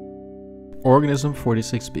 Organism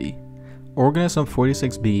 46b. Organism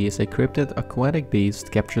 46b is a cryptid aquatic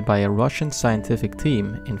beast captured by a Russian scientific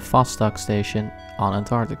team in Vostok Station on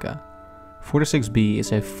Antarctica. 46b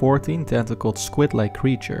is a 14-tentacled squid-like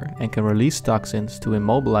creature and can release toxins to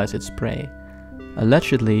immobilize its prey.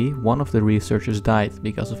 Allegedly, one of the researchers died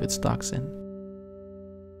because of its toxin.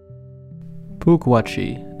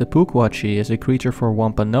 Pukwudgie. The Pukwudgie is a creature for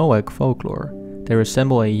Wampanoag folklore. They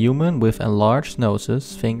resemble a human with enlarged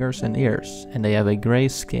noses, fingers and ears, and they have a grey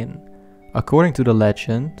skin. According to the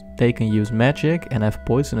legend, they can use magic and have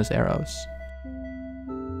poisonous arrows.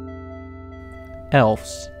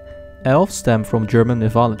 Elves. Elves stem from German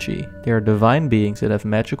mythology. They are divine beings that have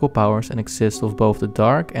magical powers and exist of both the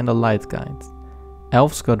dark and the light kind.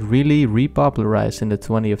 Elves got really repopularized in the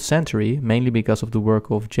 20th century, mainly because of the work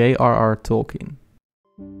of J.R.R. Tolkien.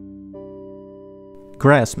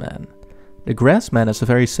 Grassman. The Grassman has a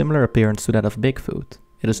very similar appearance to that of Bigfoot.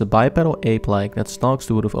 It is a bipedal ape-like that stalks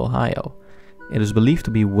the wood of Ohio. It is believed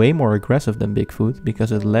to be way more aggressive than Bigfoot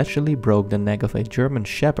because it allegedly broke the neck of a German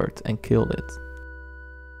shepherd and killed it.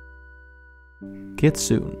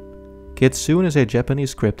 Kitsune. Kitsune is a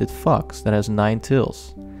Japanese cryptid fox that has 9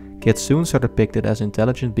 tails. Kitsunes are depicted as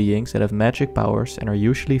intelligent beings that have magic powers and are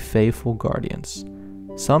usually faithful guardians.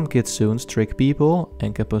 Some kitsunes trick people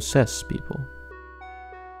and can possess people.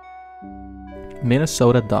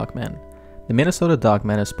 Minnesota Dogman. The Minnesota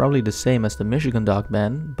Dogman is probably the same as the Michigan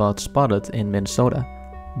Dogman, but spotted in Minnesota.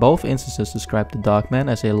 Both instances describe the Dogman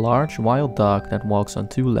as a large wild dog that walks on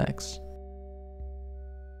two legs.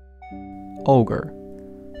 Ogre.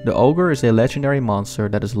 The ogre is a legendary monster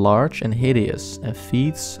that is large and hideous and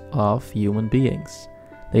feeds off human beings.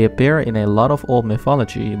 They appear in a lot of old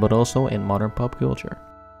mythology, but also in modern pop culture.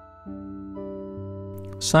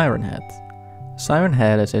 Siren Head. Siren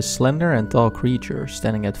Head is a slender and tall creature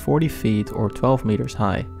standing at 40 feet or 12 meters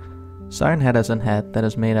high. Siren Head has a head that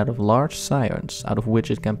is made out of large sirens, out of which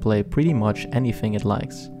it can play pretty much anything it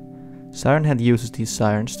likes. Siren Head uses these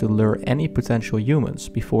sirens to lure any potential humans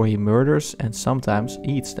before he murders and sometimes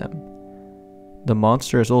eats them. The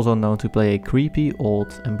monster is also known to play a creepy,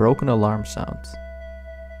 old and broken alarm sound.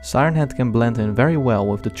 Siren Head can blend in very well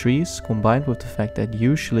with the trees, combined with the fact that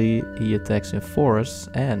usually he attacks in forests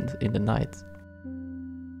and in the night.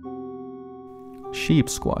 Sheep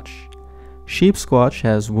Squatch. Sheep Squatch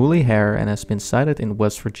has woolly hair and has been sighted in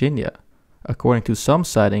West Virginia. According to some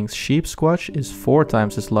sightings, Sheep Squatch is 4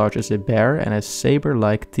 times as large as a bear and has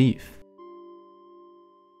saber-like teeth.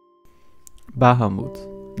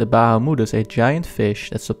 Bahamut. The Bahamut is a giant fish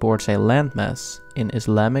that supports a landmass in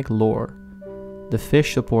Islamic lore. The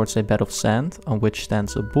fish supports a bed of sand on which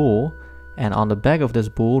stands a bull, and on the back of this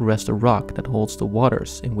bull rests a rock that holds the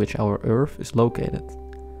waters in which our earth is located.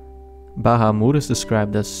 Bahamut is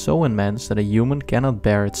described as so immense that a human cannot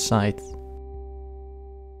bear its sight.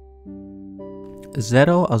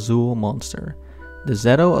 Zero Azul Monster. The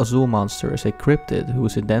Zero Azul Monster is a cryptid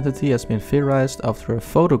whose identity has been theorized after a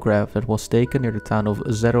photograph that was taken near the town of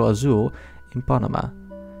Zero Azul in Panama.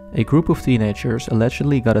 A group of teenagers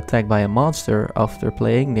allegedly got attacked by a monster after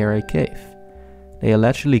playing near a cave. They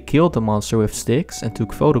allegedly killed the monster with sticks and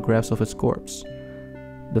took photographs of its corpse.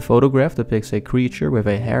 The photograph depicts a creature with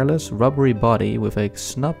a hairless, rubbery body with a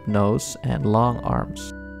snub nose and long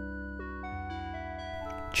arms.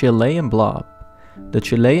 Chilean Blob. The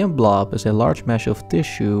Chilean blob is a large mesh of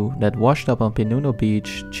tissue that washed up on Pinuno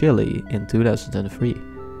Beach, Chile in 2003.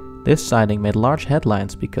 This sighting made large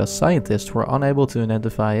headlines because scientists were unable to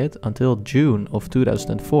identify it until June of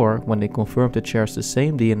 2004 when they confirmed it shares the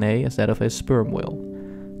same DNA as that of a sperm whale.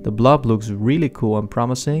 The blob looks really cool and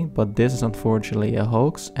promising, but this is unfortunately a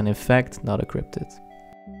hoax and in fact not a cryptid.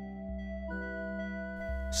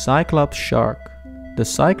 Cyclops Shark. The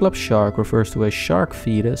Cyclops shark refers to a shark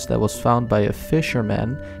fetus that was found by a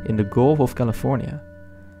fisherman in the Gulf of California.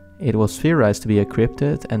 It was theorized to be a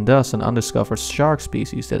cryptid and thus an undiscovered shark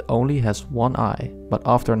species that only has one eye, but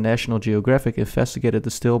after National Geographic investigated the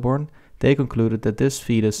stillborn, they concluded that this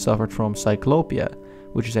fetus suffered from cyclopia,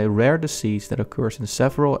 which is a rare disease that occurs in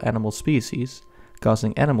several animal species,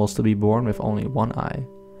 causing animals to be born with only one eye.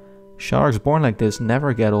 Sharks born like this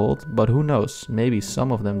never get old, but who knows, maybe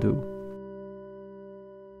some of them do.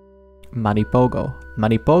 Manipogo.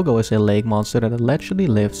 Manipogo is a lake monster that allegedly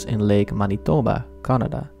lives in Lake Manitoba,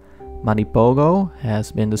 Canada. Manipogo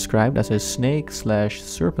has been described as a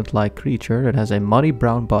snake/serpent-like creature that has a muddy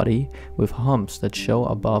brown body with humps that show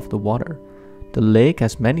above the water. The lake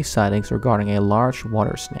has many sightings regarding a large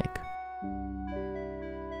water snake.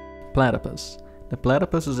 Platypus. The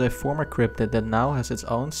platypus is a former cryptid that now has its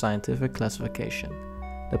own scientific classification.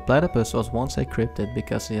 The platypus was once a cryptid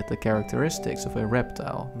because it had the characteristics of a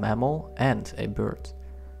reptile, mammal, and a bird.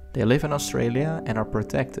 They live in Australia and are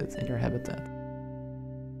protected in their habitat.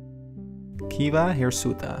 Kiwa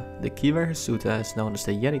hirsuta. The Kiwa hirsuta is known as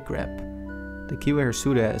the Yeti crab. The Kiwa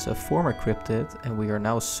hirsuta is a former cryptid and we are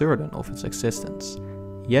now certain of its existence.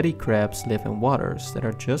 Yeti crabs live in waters that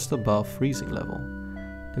are just above freezing level.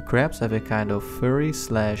 The crabs have a kind of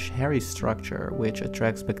furry/hairy structure which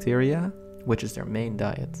attracts bacteria, which is their main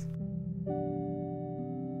diet.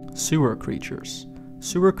 Sewer creatures.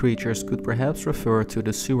 Sewer creatures could perhaps refer to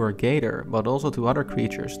the sewer gator, but also to other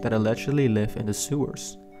creatures that allegedly live in the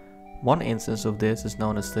sewers. One instance of this is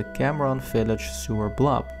known as the Cameron Village Sewer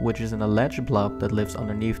Blob, which is an alleged blob that lives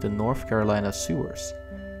underneath the North Carolina sewers.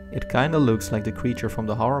 It kinda looks like the creature from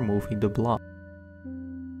the horror movie The Blob.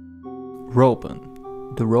 Ropen.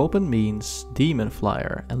 The ropen means demon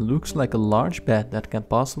flyer and looks like a large bat that can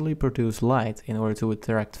possibly produce light in order to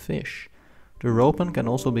attract fish. The ropen can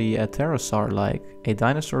also be a pterosaur-like, a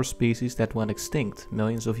dinosaur species that went extinct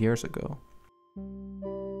millions of years ago.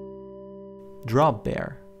 Drop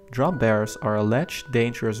bear. Drop bears are alleged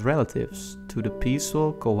dangerous relatives to the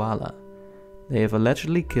peaceful koala. They have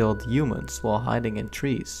allegedly killed humans while hiding in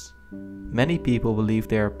trees. Many people believe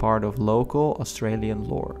they are part of local Australian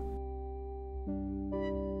lore.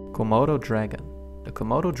 Komodo dragon. The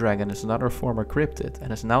Komodo dragon is another former cryptid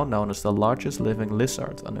and is now known as the largest living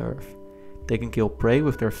lizard on Earth. They can kill prey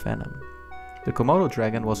with their venom. The Komodo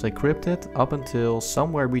dragon was a cryptid up until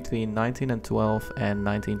somewhere between 1912 and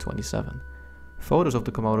 1927. Photos of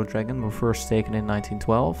the Komodo dragon were first taken in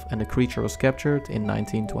 1912 and the creature was captured in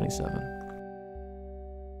 1927.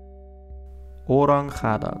 Orang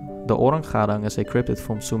gadang. The orang gadang is a cryptid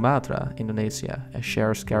from Sumatra, Indonesia, and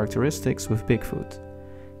shares characteristics with Bigfoot.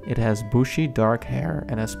 It has bushy dark hair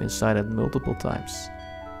and has been sighted multiple times.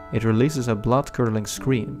 It releases a blood-curdling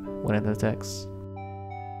scream when it attacks.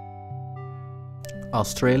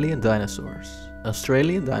 Australian dinosaurs.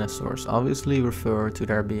 Australian dinosaurs obviously refer to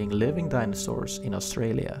there being living dinosaurs in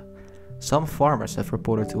Australia. Some farmers have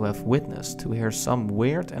reported to have witnessed to hear some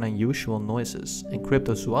weird and unusual noises, and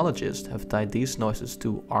cryptozoologists have tied these noises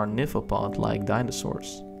to ornithopod-like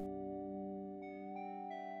dinosaurs.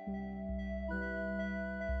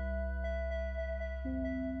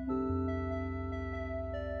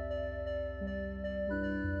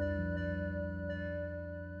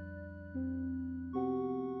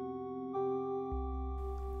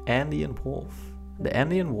 Andean wolf. The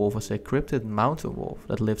Andean wolf is a cryptid mountain wolf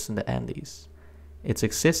that lives in the Andes. Its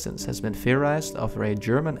existence has been theorized after a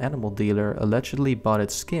German animal dealer allegedly bought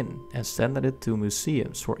its skin and sent it to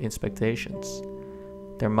museums for inspections.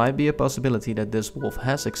 There might be a possibility that this wolf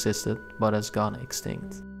has existed but has gone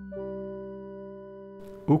extinct.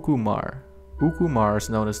 Ucumar. Ucumar is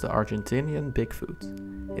known as the Argentinian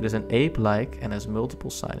Bigfoot. It is an ape-like and has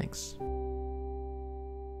multiple sightings.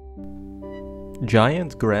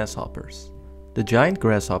 Giant grasshoppers. The giant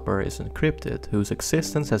grasshopper is a cryptid whose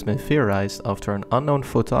existence has been theorized after an unknown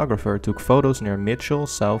photographer took photos near Mitchell,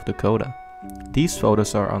 South Dakota. These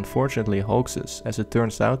photos are unfortunately hoaxes, as it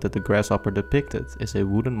turns out that the grasshopper depicted is a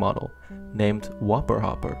wooden model named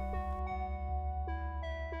Whopperhopper.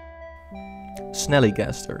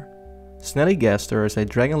 Snallygaster. Snallygaster is a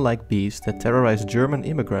dragon-like beast that terrorized German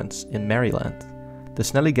immigrants in Maryland. The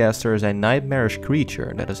Snallygaster is a nightmarish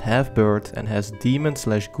creature that is half bird and has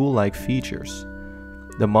demon/ghoul-like features.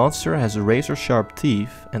 The monster has razor-sharp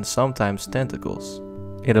teeth and sometimes tentacles.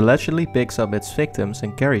 It allegedly picks up its victims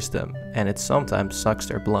and carries them, and it sometimes sucks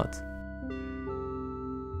their blood.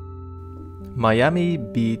 Miami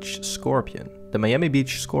Beach Scorpion. The Miami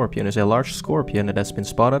Beach Scorpion is a large scorpion that has been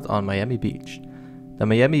spotted on Miami Beach. The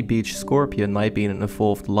Miami Beach Scorpion might be an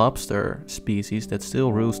evolved lobster species that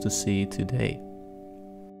still rules the sea today.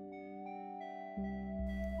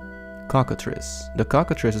 Cockatrice. The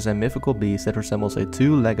cockatrice is a mythical beast that resembles a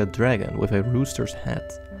two-legged dragon with a rooster's head.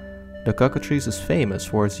 The cockatrice is famous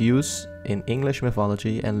for its use in English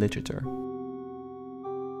mythology and literature.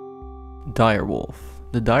 Direwolf.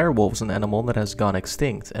 The direwolf is an animal that has gone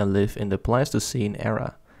extinct and lived in the Pleistocene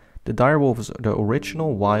era. The direwolf is the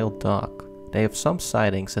original wild dog. They have some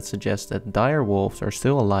sightings that suggest that direwolves are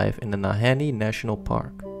still alive in the Nahanni National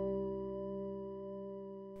Park.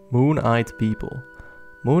 Moon-eyed people.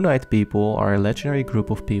 Moon-eyed people are a legendary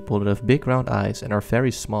group of people that have big round eyes and are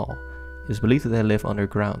very small. It is believed that they live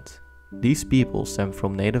underground. These people stem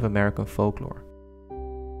from Native American folklore.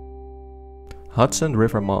 Hudson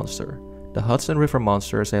River Monster. The Hudson River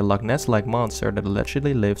Monster is a Loch Ness-like monster that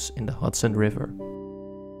allegedly lives in the Hudson River.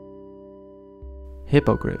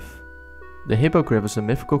 Hippogriff. The hippogriff is a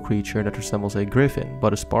mythical creature that resembles a griffin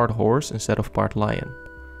but is part horse instead of part lion.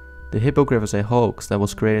 The hippogriff is a hoax that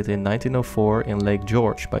was created in 1904 in Lake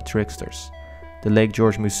George by tricksters. The Lake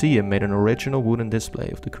George Museum made an original wooden display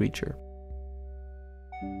of the creature.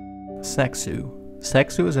 Saxu.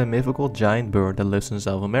 Saxu is a mythical giant bird that lives in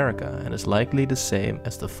South America and is likely the same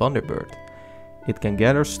as the thunderbird. It can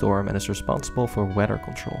gather storm and is responsible for weather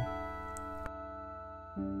control.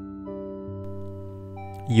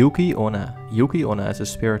 Yuki-onna. Yuki-onna is a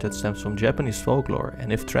spirit that stems from Japanese folklore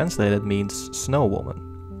and if translated means snow woman.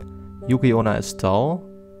 Yuki-onna is tall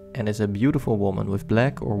and is a beautiful woman with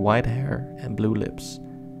black or white hair and blue lips.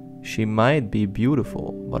 She might be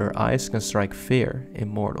beautiful, but her eyes can strike fear in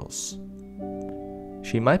mortals.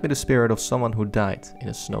 She might be the spirit of someone who died in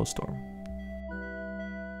a snowstorm.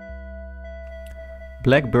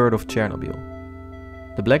 Black bird of Chernobyl.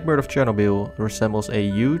 The black bird of Chernobyl resembles a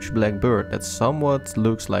huge black bird that somewhat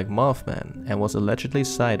looks like Mothman and was allegedly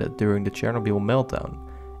sighted during the Chernobyl meltdown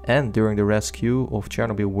and during the rescue of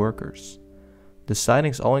Chernobyl workers. The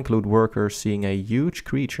sightings all include workers seeing a huge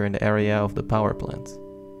creature in the area of the power plant.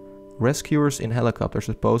 Rescuers in helicopters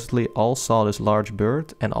supposedly all saw this large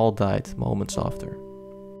bird and all died moments after.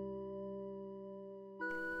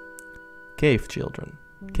 Cave children.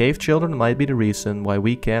 Cave children might be the reason why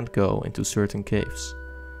we can't go into certain caves.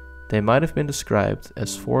 They might have been described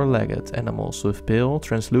as four-legged animals with pale,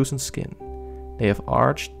 translucent skin. They have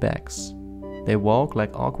arched backs. They walk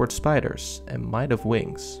like awkward spiders and might have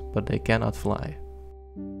wings, but they cannot fly.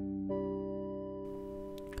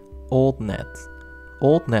 Old Ned.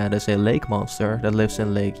 Old Ned is a lake monster that lives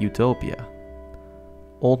in Lake Utopia.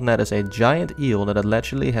 Old Ned is a giant eel that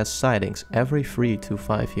allegedly has sightings every 3 to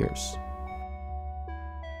 5 years.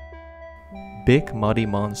 Big Muddy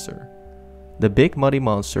Monster. The Big Muddy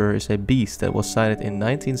Monster is a beast that was sighted in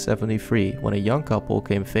 1973 when a young couple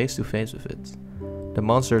came face to face with it. The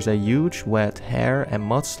monster is a huge, wet, hair and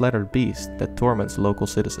mud-slathered beast that torments local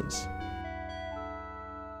citizens.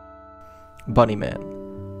 Bunnyman.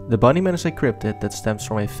 The Bunnyman is a cryptid that stems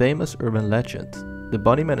from a famous urban legend. The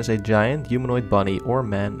Bunnyman is a giant humanoid bunny or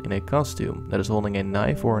man in a costume that is holding a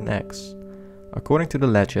knife or an axe. According to the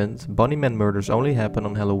legend, Bunnyman murders only happen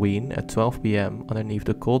on Halloween at 12 PM underneath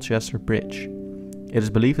the Colchester Bridge. It is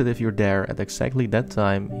believed that if you're there at exactly that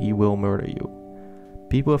time, he will murder you.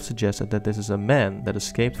 People have suggested that this is a man that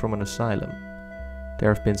escaped from an asylum.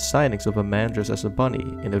 There have been sightings of a man dressed as a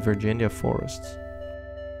bunny in the Virginia forests.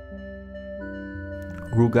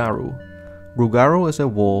 Rougarou. Rougarou is a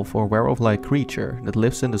wolf or werewolf-like creature that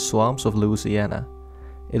lives in the swamps of Louisiana.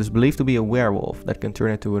 It is believed to be a werewolf that can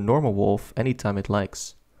turn into a normal wolf anytime it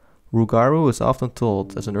likes. Rougarou is often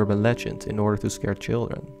told as an urban legend in order to scare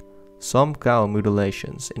children. Some cow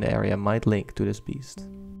mutilations in the area might link to this beast.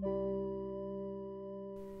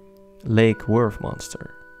 Lake Worth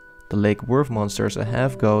Monster. The Lake Worth Monster is a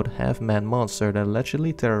half-goat, half-man monster that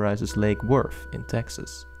allegedly terrorizes Lake Worth in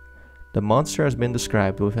Texas. The monster has been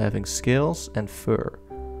described with having scales and fur.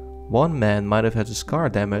 One man might have had his car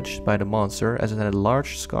damaged by the monster as it had a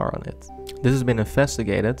large scar on it. This has been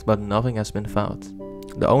investigated, but nothing has been found.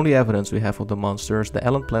 The only evidence we have of the monster is the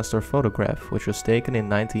Alan Plaster photograph, which was taken in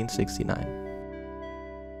 1969.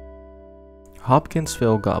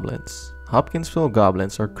 Hopkinsville Goblins. Hopkinsville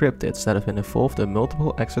Goblins are cryptids that have been involved in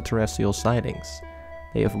multiple extraterrestrial sightings.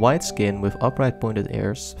 They have white skin with upright pointed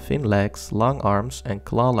ears, thin legs, long arms and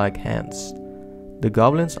claw-like hands. The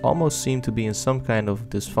goblins almost seem to be in some kind of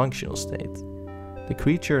dysfunctional state. The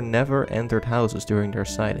creature never entered houses during their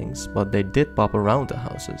sightings, but they did pop around the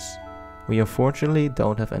houses. We unfortunately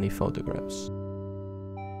don't have any photographs.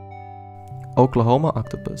 Oklahoma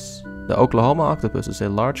Octopus. The Oklahoma octopus is a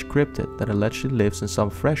large cryptid that allegedly lives in some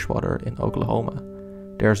freshwater in Oklahoma.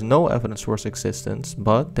 There is no evidence for its existence,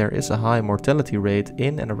 but there is a high mortality rate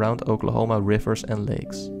in and around Oklahoma rivers and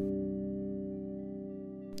lakes.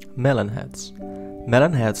 Melonheads.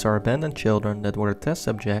 Melonheads are abandoned children that were the test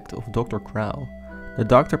subject of Dr. Crow. The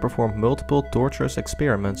doctor performed multiple torturous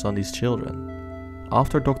experiments on these children.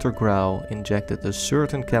 After Dr. Crow injected a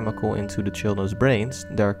certain chemical into the children's brains,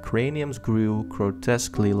 their craniums grew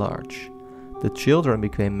grotesquely large. The children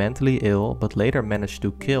became mentally ill, but later managed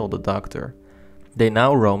to kill the doctor. They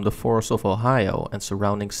now roam the forests of Ohio and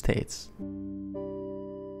surrounding states.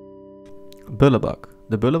 Bullebug.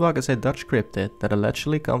 The bullebug is a Dutch cryptid that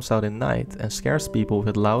allegedly comes out at night and scares people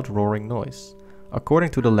with loud roaring noise. According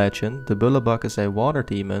to the legend, the bullebug is a water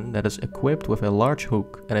demon that is equipped with a large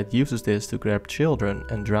hook, and it uses this to grab children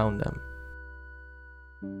and drown them.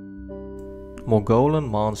 Mogollon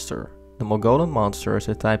Monster. The Mogollon Monster is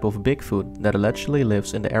a type of Bigfoot that allegedly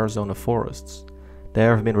lives in the Arizona forests.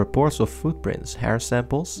 There have been reports of footprints, hair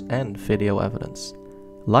samples, and video evidence.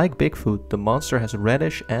 Like Bigfoot, the monster has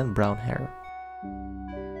reddish and brown hair.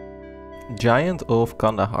 Giant of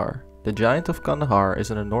Kandahar. The Giant of Kandahar is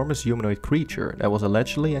an enormous humanoid creature that was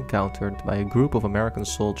allegedly encountered by a group of American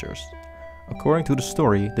soldiers. According to the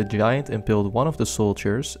story, the giant impaled one of the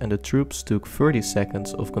soldiers and the troops took 30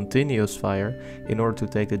 seconds of continuous fire in order to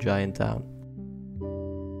take the giant down.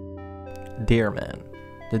 Deerman.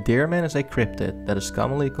 The Deerman is a cryptid that is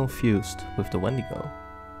commonly confused with the Wendigo.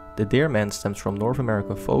 The Deerman stems from North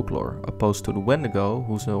American folklore, opposed to the Wendigo,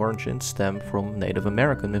 whose origins stem from Native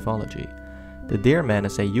American mythology. The Deerman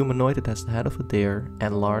is a humanoid that has the head of a deer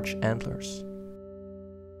and large antlers.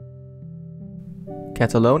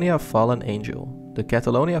 Catalonia Fallen Angel. The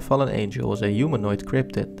Catalonia Fallen Angel is a humanoid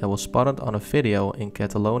cryptid that was spotted on a video in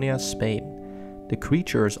Catalonia, Spain. The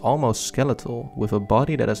creature is almost skeletal, with a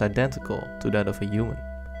body that is identical to that of a human.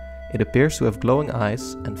 It appears to have glowing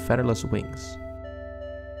eyes and featherless wings.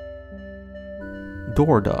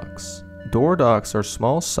 Door dogs. Door dogs are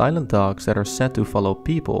small silent dogs that are said to follow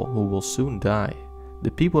people who will soon die.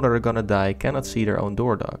 The people that are gonna die cannot see their own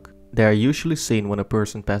door dog. They are usually seen when a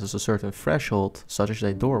person passes a certain threshold, such as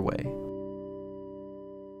a doorway.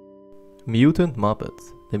 Mutant Muppet.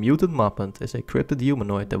 The Mutant Muppet is a cryptid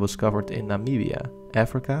humanoid that was covered in Namibia,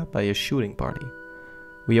 Africa, by a shooting party.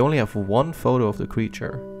 We only have one photo of the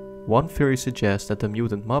creature. One theory suggests that the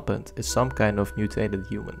Mutant Muppet is some kind of mutated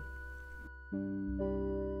human.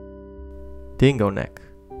 Dingo Neck.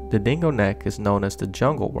 The dingo neck is known as the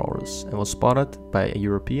jungle walrus and was spotted by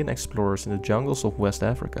European explorers in the jungles of West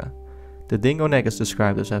Africa. The dingo neck is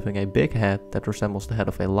described as having a big head that resembles the head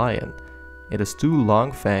of a lion. It has 2 long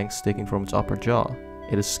fangs sticking from its upper jaw.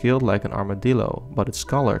 It is scaled like an armadillo, but it's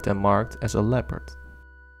colored and marked as a leopard.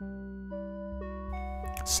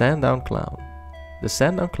 Sandown Clown. The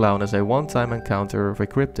Sandown Clown is a one-time encounter of a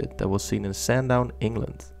cryptid that was seen in Sandown,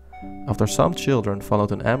 England. After some children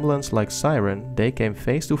followed an ambulance-like siren, they came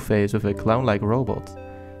face to face with a clown-like robot.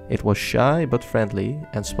 It was shy but friendly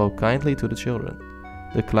and spoke kindly to the children.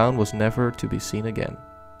 The clown was never to be seen again,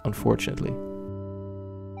 unfortunately.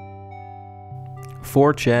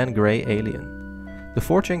 4chan Grey Alien. The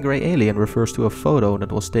 4chan Grey Alien refers to a photo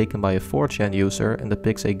that was taken by a 4chan user and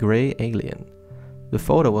depicts a grey alien. The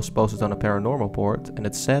photo was posted on a paranormal board, and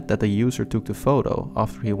it's said that the user took the photo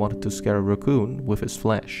after he wanted to scare a raccoon with his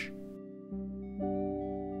flash.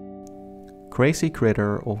 Crazy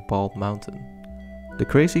Critter of Bald Mountain. The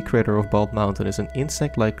Crazy Critter of Bald Mountain is an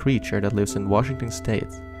insect-like creature that lives in Washington state.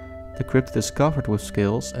 The cryptid is covered with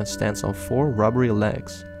scales and stands on 4 rubbery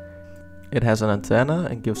legs. It has an antenna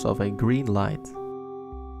and gives off a green light.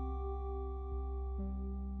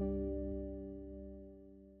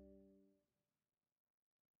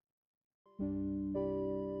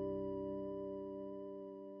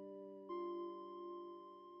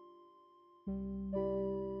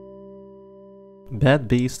 Bad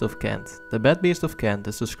Beast of Kent. The Bad Beast of Kent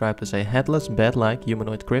is described as a headless bat-like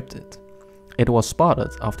humanoid cryptid. It was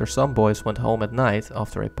spotted after some boys went home at night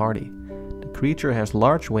after a party. The creature has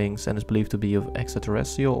large wings and is believed to be of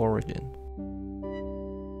extraterrestrial origin.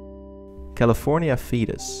 California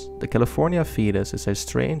Fetus. The California Fetus is a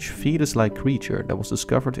strange fetus-like creature that was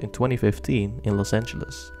discovered in 2015 in Los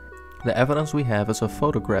Angeles. The evidence we have is a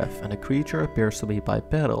photograph, and the creature appears to be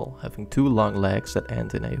bipedal, having 2 long legs that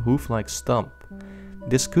end in a hoof-like stump.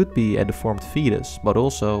 This could be a deformed fetus, but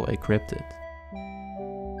also a cryptid.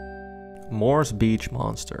 Moore's Beach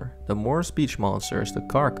Monster. The Moore's Beach Monster is the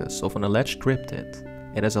carcass of an alleged cryptid.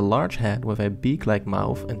 It has a large head with a beak-like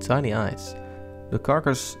mouth and tiny eyes. The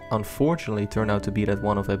carcass unfortunately turned out to be that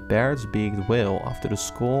one of a Barrett's-beaked whale after the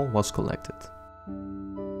skull was collected.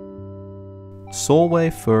 Solway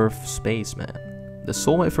Firth Spaceman. The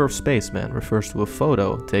Solway Firth Spaceman refers to a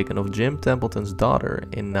photo taken of Jim Templeton's daughter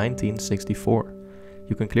in 1964.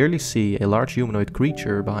 You can clearly see a large humanoid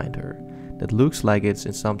creature behind her that looks like it's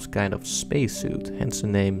in some kind of spacesuit, hence the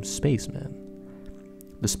name Spaceman.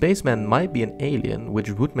 The Spaceman might be an alien, which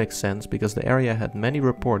would make sense because the area had many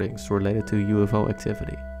reportings related to UFO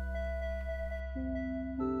activity.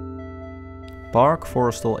 Park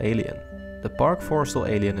Forestal Alien. The Park Forestal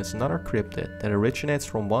Alien is another cryptid that originates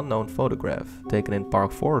from one known photograph taken in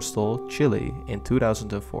Park Forestal, Chile in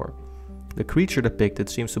 2004. The creature depicted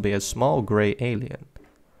seems to be a small grey alien.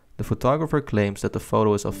 The photographer claims that the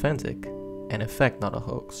photo is authentic, and in fact not a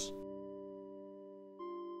hoax.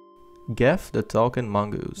 Geff the Talking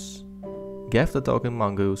Mongoose. Geff the Talking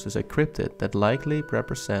Mongoose is a cryptid that likely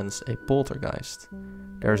represents a poltergeist.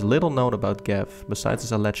 There is little known about Geff besides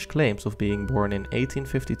his alleged claims of being born in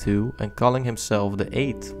 1852 and calling himself the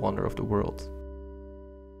 8th wonder of the world.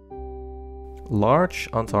 Large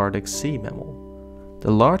Antarctic Sea Mammal.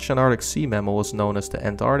 The large Antarctic sea mammal is known as the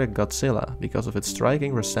Antarctic Godzilla because of its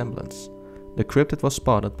striking resemblance. The cryptid was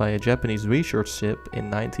spotted by a Japanese research ship in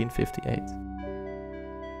 1958.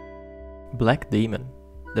 Black Demon.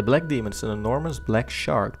 The Black Demon is an enormous black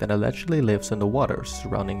shark that allegedly lives in the waters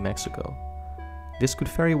surrounding Mexico. This could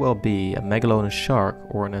very well be a megalodon shark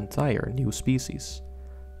or an entire new species.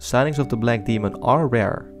 Sightings of the Black Demon are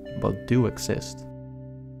rare, but do exist.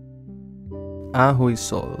 Ahui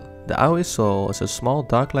Sol. The Ahui Sol is a small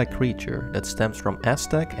dog-like creature that stems from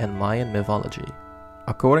Aztec and Mayan mythology.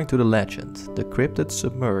 According to the legend, the cryptid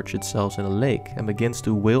submerges itself in a lake and begins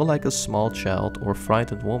to wail like a small child or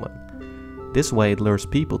frightened woman. This way it lures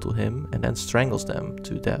people to him and then strangles them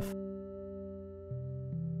to death.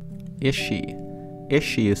 Ishi.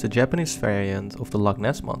 Ishi is a Japanese variant of the Loch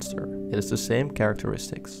Ness Monster. It has the same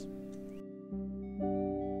characteristics.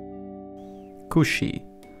 Kushi.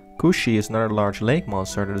 Kushi is another large lake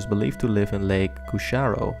monster that is believed to live in Lake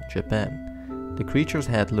Kushiro, Japan. The creature's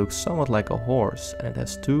head looks somewhat like a horse and it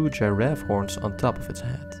has 2 giraffe horns on top of its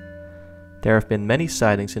head. There have been many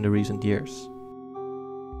sightings in the recent years.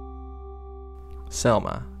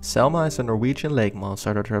 Selma. Selma is a Norwegian lake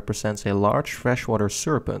monster that represents a large freshwater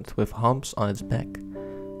serpent with humps on its back.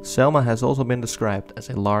 Selma has also been described as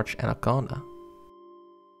a large anaconda.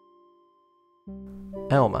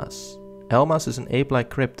 Elmas. Elmas is an ape-like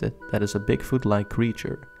cryptid that is a Bigfoot-like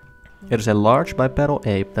creature. It is a large bipedal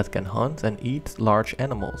ape that can hunt and eat large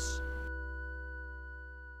animals.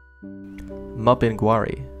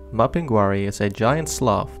 Mapinguari. Mapinguari is a giant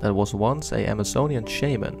sloth that was once a Amazonian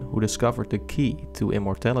shaman who discovered the key to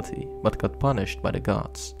immortality but got punished by the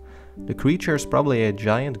gods. The creature is probably a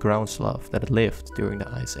giant ground sloth that lived during the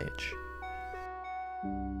Ice Age.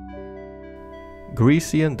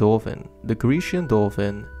 Grecian dolphin. The Grecian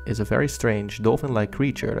dolphin is a very strange dolphin-like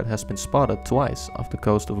creature that has been spotted twice off the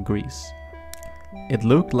coast of Greece. It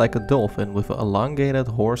looked like a dolphin with an elongated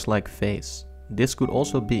horse-like face. This could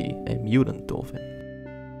also be a mutant dolphin.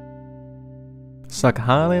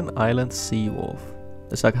 Sakhalin Island sea wolf.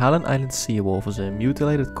 The Sakhalin Island sea wolf is a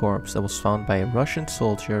mutilated corpse that was found by Russian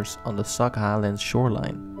soldiers on the Sakhalin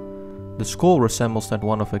shoreline. The skull resembles that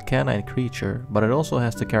one of a canine creature, but it also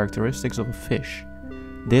has the characteristics of a fish.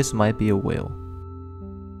 This might be a whale.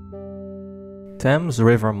 Thames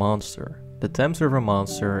River Monster. The Thames River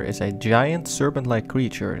Monster is a giant serpent-like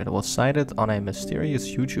creature that was sighted on a mysterious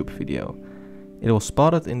YouTube video. It was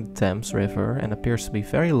spotted in the Thames River and appears to be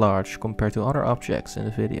very large compared to other objects in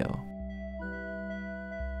the video.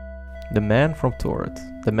 The Man from Torrid.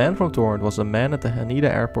 The Man from Torrid was a man at the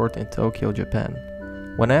Haneda airport in Tokyo, Japan.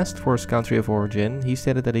 When asked for his country of origin, he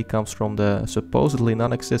stated that he comes from the supposedly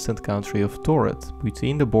non-existent country of Torrid,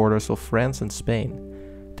 between the borders of France and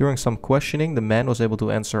Spain. During some questioning, the man was able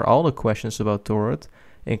to answer all the questions about Torrid,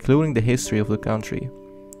 including the history of the country.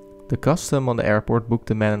 The custom on the airport booked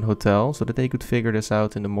the man a hotel so that they could figure this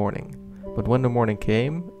out in the morning. But when the morning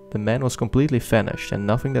came, the man was completely vanished and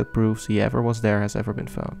nothing that proves he ever was there has ever been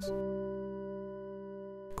found.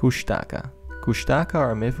 Kushtaka. Kushtaka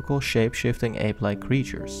are mythical shape-shifting ape-like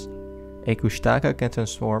creatures. A Kushtaka can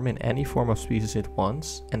transform in any form of species it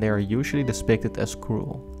wants, and they are usually depicted as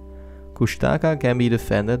cruel. Kushtaka can be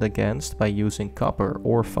defended against by using copper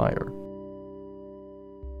or fire.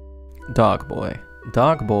 Dog Boy.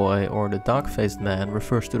 Dog Boy, or the dog-faced man,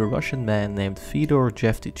 refers to the Russian man named Fyodor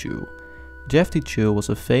Yevtichev. Yevtichev was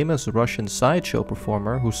a famous Russian sideshow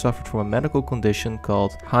performer who suffered from a medical condition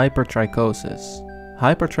called hypertrichosis.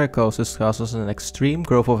 Hypertrichosis causes an extreme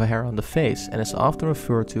growth of hair on the face and is often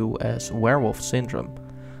referred to as werewolf syndrome.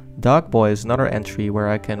 Dog Boy is another entry where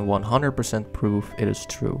I can 100% prove it is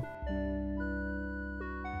true.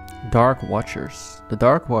 Dark Watchers. The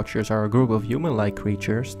Dark Watchers are a group of human-like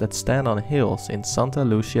creatures that stand on hills in Santa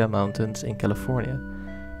Lucia Mountains in California.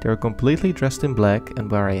 They are completely dressed in black and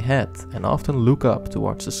wear a hat and often look up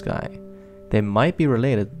towards the sky. They might be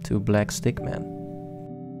related to Black Stickman.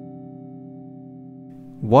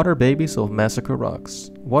 Water Babies of Massacre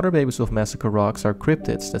Rocks. Water Babies of Massacre Rocks are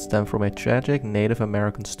cryptids that stem from a tragic Native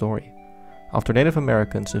American story. After Native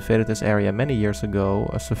Americans invaded this area many years ago,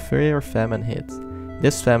 a severe famine hit.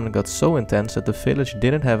 This famine got so intense that the village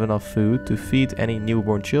didn't have enough food to feed any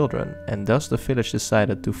newborn children, and thus the village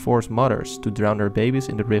decided to force mothers to drown their babies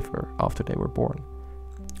in the river after they were born.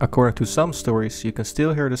 According to some stories, you can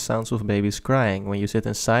still hear the sounds of babies crying when you sit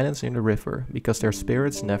in silence in the river because their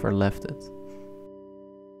spirits never left it.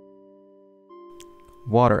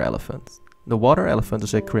 Water Elephant. The water elephant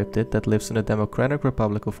is a cryptid that lives in the Democratic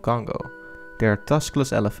Republic of Congo. They are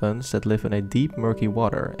tuskless elephants that live in a deep murky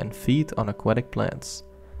water and feed on aquatic plants.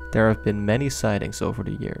 There have been many sightings over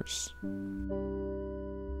the years.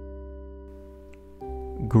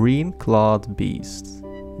 Green-clawed beast.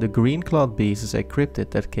 The green-clawed beast is a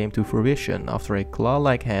cryptid that came to fruition after a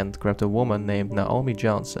claw-like hand grabbed a woman named Naomi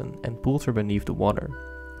Johnson and pulled her beneath the water.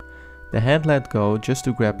 The hand let go just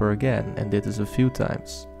to grab her again and did this a few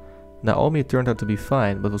times. Naomi turned out to be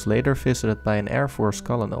fine but was later visited by an Air Force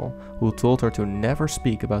colonel who told her to never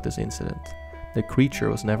speak about this incident. The creature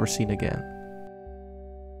was never seen again.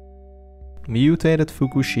 Mutated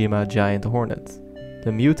Fukushima Giant Hornet.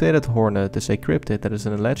 The mutated hornet is a cryptid that is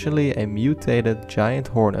allegedly a mutated giant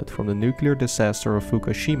hornet from the nuclear disaster of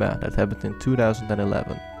Fukushima that happened in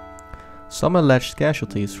 2011. Some alleged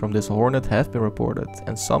casualties from this hornet have been reported,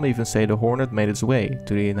 and some even say the hornet made its way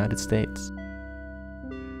to the United States.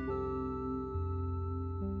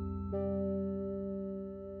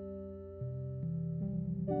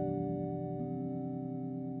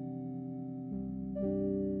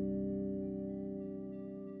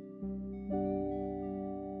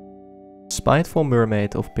 Spiteful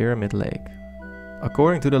Mermaid of Pyramid Lake.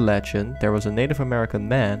 According to the legend, there was a Native American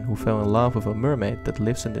man who fell in love with a mermaid that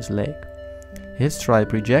lives in this lake. His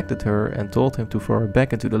tribe rejected her and told him to throw her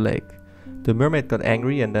back into the lake. The mermaid got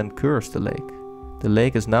angry and then cursed the lake. The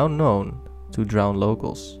lake is now known to drown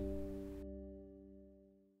locals.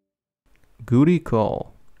 Goody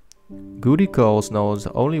Cole. Goody Cole is known as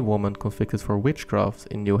the only woman convicted for witchcraft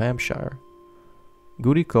in New Hampshire.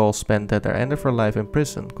 Goody Cole spent at the end of her life in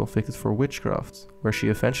prison convicted for witchcraft, where she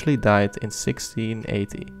eventually died in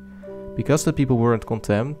 1680. Because the people weren't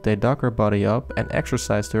content, they dug her body up and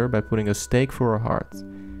exorcised her by putting a stake through her heart.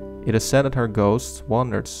 It is said that her ghost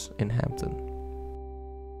wanders in Hampton.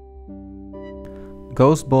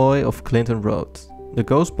 Ghost Boy of Clinton Road. The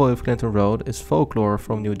Ghost Boy of Clinton Road is folklore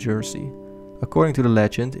from New Jersey. According to the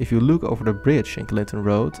legend, if you look over the bridge in Clinton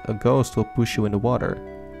Road, a ghost will push you in the water.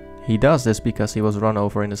 He does this because he was run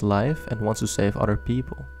over in his life and wants to save other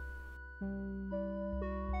people.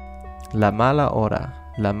 La Mala Hora.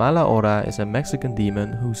 La Mala Hora is a Mexican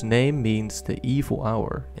demon whose name means the evil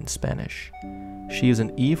hour in Spanish. She is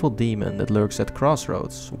an evil demon that lurks at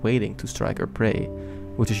crossroads, waiting to strike her prey,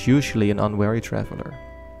 which is usually an unwary traveler.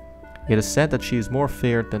 It is said that she is more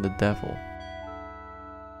feared than the devil.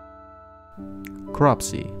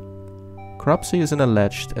 Cropsey. Cropsey is an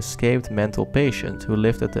alleged escaped mental patient who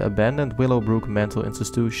lived at the abandoned Willowbrook mental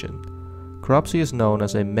institution. Cropsey is known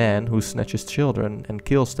as a man who snatches children and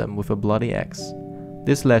kills them with a bloody axe.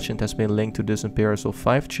 This legend has been linked to the disappearance of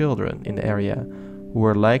 5 children in the area who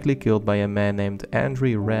were likely killed by a man named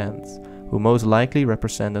Andrew Rand, who most likely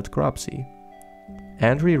represented Cropsey.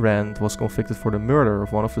 Andrew Rand was convicted for the murder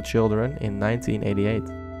of one of the children in 1988.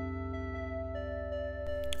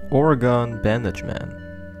 Oregon Bandage Man.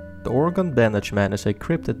 The Oregon Bandage Man is a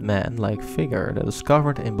cryptid man-like figure that is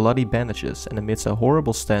covered in bloody bandages and emits a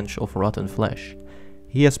horrible stench of rotten flesh.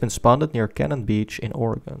 He has been spotted near Cannon Beach in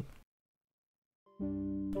Oregon.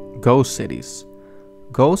 Ghost cities.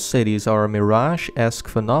 Ghost cities are a mirage-esque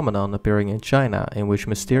phenomenon appearing in China in which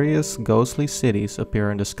mysterious, ghostly cities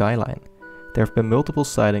appear in the skyline. There have been multiple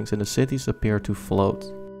sightings and the cities appear to float.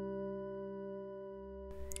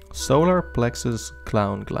 Solar Plexus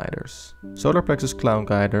Clown Gliders. Solar Plexus Clown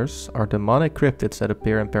Gliders are demonic cryptids that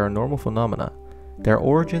appear in paranormal phenomena. Their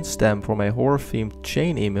origins stem from a horror-themed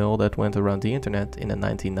chain email that went around the internet in the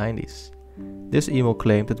 1990s. This email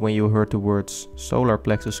claimed that when you heard the words Solar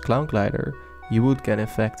Plexus Clown Glider, you would get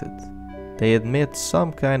infected. They admit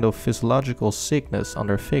some kind of physiological sickness on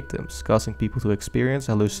their victims, causing people to experience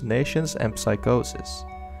hallucinations and psychosis.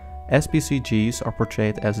 SPCGs are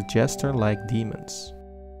portrayed as jester-like demons.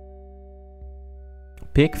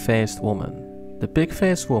 Pig-faced woman. The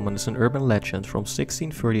pig-faced woman is an urban legend from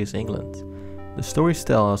 1630s England. The stories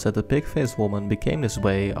tell us that the pig-faced woman became this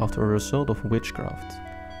way after a result of witchcraft.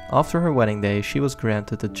 After her wedding day, she was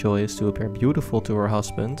granted the choice to appear beautiful to her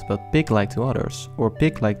husband, but pig-like to others, or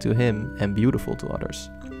pig-like to him and beautiful to others.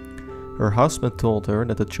 Her husband told her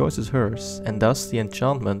that the choice is hers, and thus the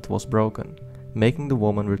enchantment was broken, making the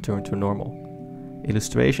woman return to normal.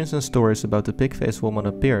 Illustrations and stories about the pig-faced woman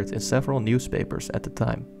appeared in several newspapers at the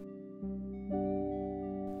time.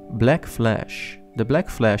 Black Flash. The Black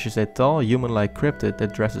Flash is a tall, human-like cryptid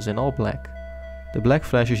that dresses in all black. The Black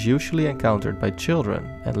Flash is usually encountered by children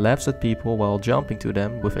and laughs at people while jumping to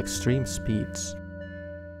them with extreme speeds.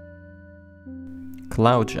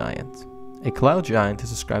 Cloud Giant. A cloud giant is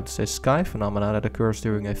described as a sky phenomenon that occurs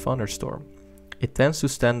during a thunderstorm. It tends to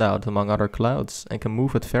stand out among other clouds and can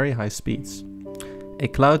move at very high speeds. A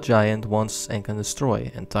cloud giant wants and can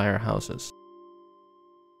destroy entire houses.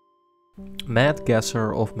 Mad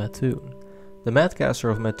Gasser of Mattoon. The Mad Gasser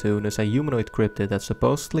of Mattoon is a humanoid cryptid that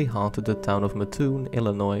supposedly haunted the town of Mattoon,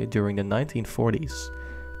 Illinois during the 1940s.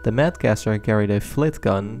 The Mad Gasser carried a flit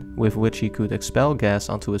gun with which he could expel gas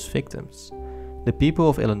onto his victims. The people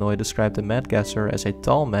of Illinois described the Mad Gasser as a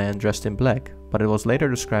tall man dressed in black, but it was later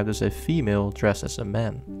described as a female dressed as a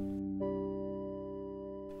man.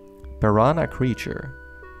 Piranha Creature.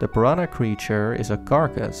 The piranha creature is a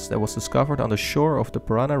carcass that was discovered on the shore of the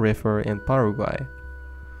Piranha River in Paraguay.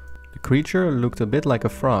 The creature looked a bit like a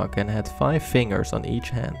frog and had 5 fingers on each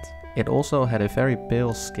hand. It also had a very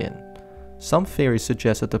pale skin. Some theories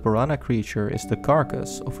suggest that the piranha creature is the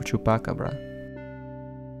carcass of a chupacabra.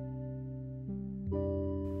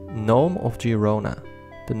 Gnome of Girona.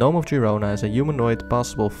 The Gnome of Girona is a humanoid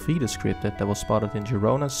possible fetus cryptid that was spotted in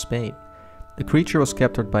Girona, Spain. The creature was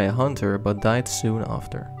captured by a hunter but died soon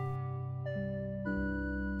after.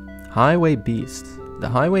 Highway Beast. The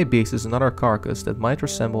highway beast is another carcass that might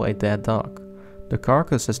resemble a dead dog. The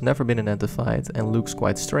carcass has never been identified and looks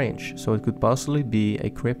quite strange, so it could possibly be a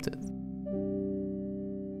cryptid.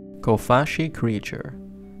 Kofashi Creature.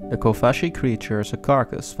 The Kofashi creature is a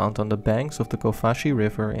carcass found on the banks of the Kofashi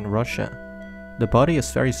River in Russia. The body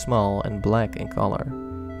is very small and black in color.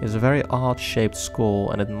 It has a very odd shaped skull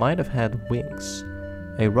and it might have had wings.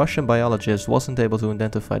 A Russian biologist wasn't able to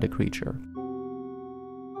identify the creature.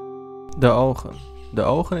 De Ogen. De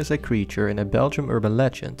Ogen is a creature in a Belgian urban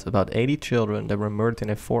legend about 80 children that were murdered in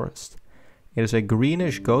a forest. It is a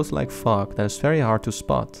greenish ghost-like fog that is very hard to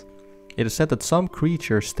spot. It is said that some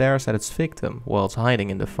creature stares at its victim while it's hiding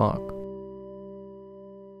in the fog.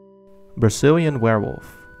 Brazilian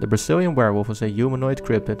werewolf. The Brazilian werewolf is a humanoid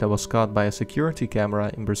cryptid that was caught by a security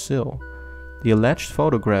camera in Brazil. The alleged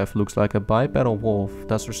photograph looks like a bipedal wolf,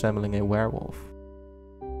 thus resembling a werewolf.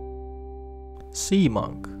 Sea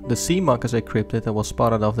monk. The sea monk is a cryptid that was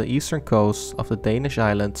spotted off the eastern coast of the Danish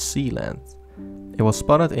island Sealand. It was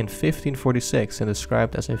spotted in 1546 and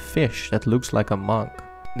described as a fish that looks like a monk.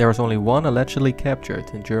 There was only one allegedly captured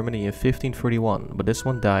in Germany in 1531, but this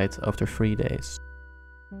one died after 3 days.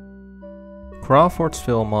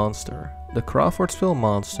 Crawfordsville Monster. The Crawfordsville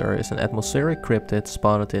Monster is an atmospheric cryptid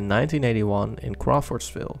spotted in 1981 in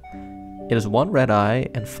Crawfordsville. It has one red eye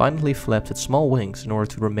and finally flapped its small wings in order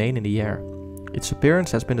to remain in the air. Its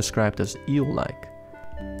appearance has been described as eel-like.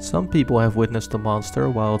 Some people have witnessed the monster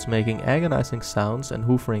while it's making agonizing sounds and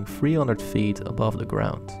hovering 300 feet above the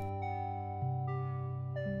ground.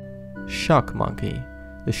 Shock monkey.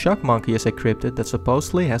 The shock monkey is a cryptid that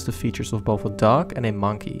supposedly has the features of both a dog and a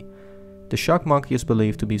monkey. The shock monkey is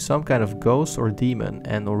believed to be some kind of ghost or demon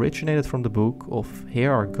and originated from the book of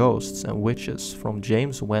Here Are Ghosts and Witches from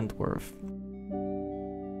James Wentworth.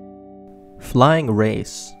 Flying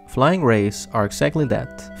rays. Flying rays are exactly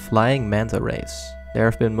that, flying manta rays. There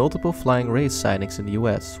have been multiple flying rays sightings in the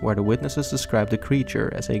US, where the witnesses describe the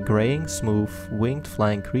creature as a graying, smooth, winged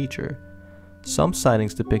flying creature. Some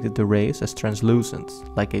sightings depicted the rays as translucent,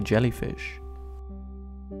 like a jellyfish.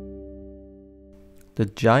 The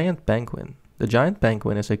giant penguin. The giant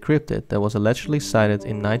penguin is a cryptid that was allegedly sighted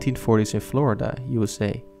in 1940s in Florida,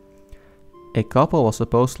 USA. A couple was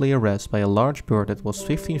supposedly arrested by a large bird that was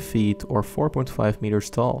 15 feet or 4.5 meters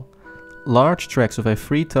tall. Large tracks of a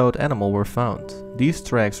three-toed animal were found. These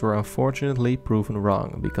tracks were unfortunately proven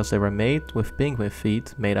wrong because they were made with penguin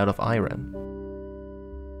feet made out of iron.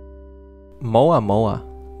 Moa Moa.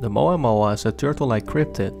 The Moa Moa is a turtle-like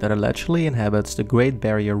cryptid that allegedly inhabits the Great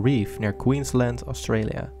Barrier Reef near Queensland,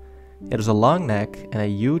 Australia. It has a long neck and a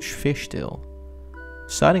huge fish tail.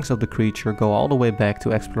 Sightings of the creature go all the way back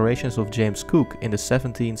to explorations of James Cook in the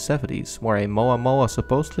 1770s, where a Moa Moa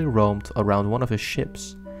supposedly roamed around one of his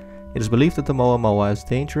ships. It is believed that the Moa Moa is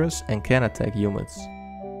dangerous and can attack humans.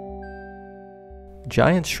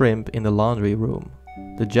 Giant shrimp in the laundry room.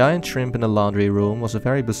 The giant shrimp in the laundry room was a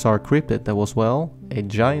very bizarre cryptid that was, well, a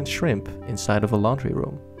giant shrimp inside of a laundry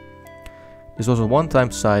room. This was a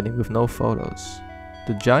one-time sighting with no photos.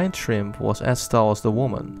 The giant shrimp was as tall as the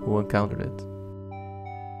woman who encountered it.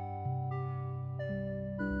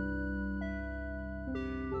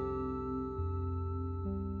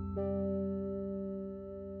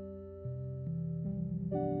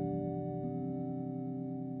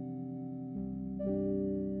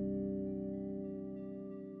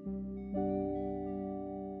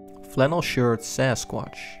 Flannel shirt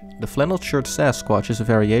Sasquatch. The flannel shirt Sasquatch is a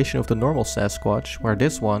variation of the normal Sasquatch, where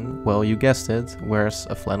this one, well, you guessed it, wears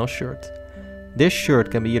a flannel shirt. This shirt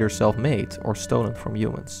can be either self-made or stolen from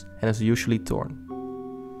humans, and is usually torn.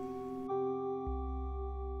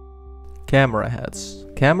 Camera heads.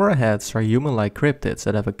 Camera heads are human-like cryptids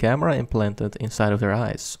that have a camera implanted inside of their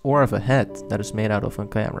eyes, or have a head that is made out of a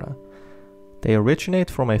camera. They originate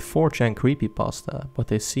from a 4chan creepypasta, but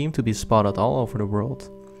they seem to be spotted all over the world.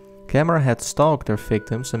 Camera heads stalk their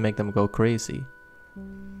victims and make them go crazy.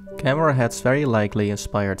 Camera heads very likely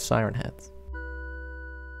inspired Siren Head.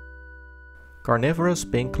 Carnivorous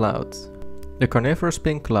pink cloud. The carnivorous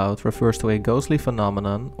pink cloud refers to a ghostly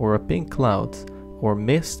phenomenon or a pink cloud or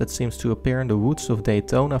mist that seems to appear in the woods of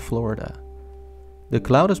Daytona, Florida. The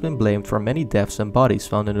cloud has been blamed for many deaths and bodies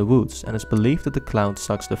found in the woods, and it's believed that the cloud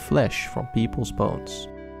sucks the flesh from people's bones.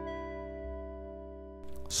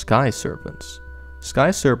 Sky serpents.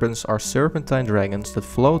 Sky serpents are serpentine dragons that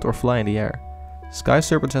float or fly in the air. Sky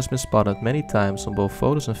serpents has been spotted many times on both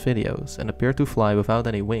photos and videos and appear to fly without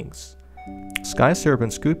any wings. Sky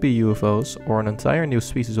serpents could be UFOs or an entire new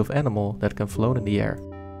species of animal that can float in the air.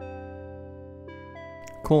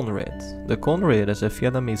 Conrid. The conrid is a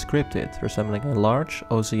Vietnamese cryptid resembling a large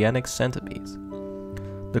oceanic centipede.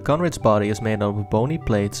 The conrid's body is made out of bony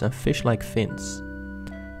plates and fish-like fins.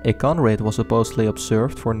 A conrid was supposedly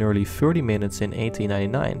observed for nearly 30 minutes in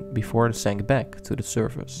 1899 before it sank back to the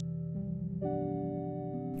surface.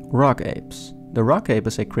 Rock apes. The rock ape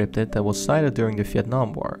is a cryptid that was sighted during the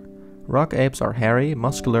Vietnam War. Rock apes are hairy,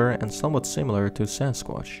 muscular, and somewhat similar to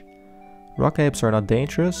Sasquatch. Rock apes are not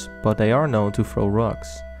dangerous, but they are known to throw rocks.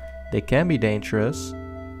 They can be dangerous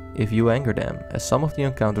if you anger them, as some of the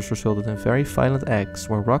encounters resulted in very violent acts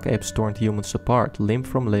where rock apes torn humans apart limb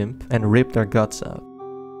from limb and ripped their guts out.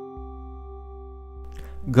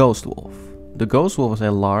 Ghost wolf. The ghost wolf is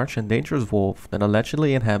a large and dangerous wolf that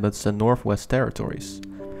allegedly inhabits the Northwest Territories.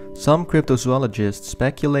 Some cryptozoologists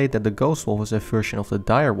speculate that the ghost wolf is a version of the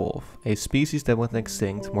dire wolf, a species that went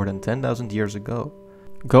extinct more than 10,000 years ago.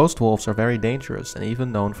 Ghost wolves are very dangerous and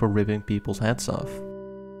even known for ripping people's heads off.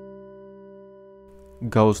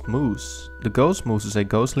 Ghost moose. The ghost moose is a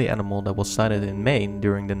ghostly animal that was sighted in Maine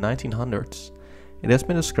during the 1900s. It has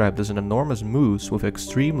been described as an enormous moose with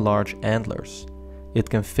extreme large antlers. It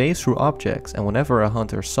can phase through objects, and whenever a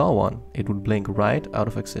hunter saw one, it would blink right out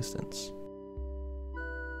of existence.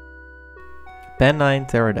 Pennine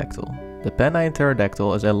pterodactyl. The pennine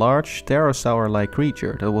pterodactyl is a large pterosaur-like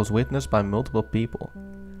creature that was witnessed by multiple people.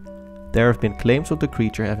 There have been claims of the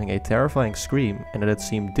creature having a terrifying scream and that it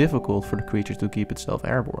seemed difficult for the creature to keep itself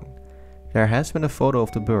airborne. There has been a photo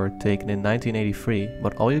of the bird taken in 1983,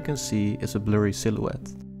 but all you can see is a blurry silhouette.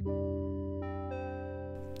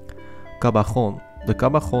 Cabagon. The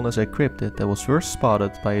cabagon is a cryptid that was first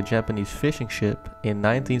spotted by a Japanese fishing ship in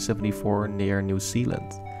 1974 near New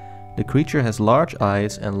Zealand. The creature has large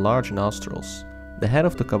eyes and large nostrils. The head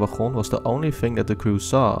of the cabagon was the only thing that the crew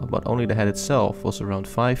saw, but only the head itself was around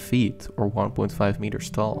 5 feet or 1.5 meters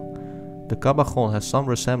tall. The cabagon has some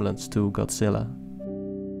resemblance to Godzilla.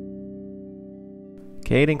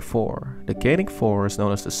 Kading 4. The Kading 4 is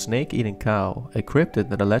known as the snake-eating cow, a cryptid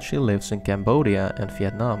that allegedly lives in Cambodia and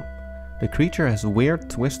Vietnam. The creature has weird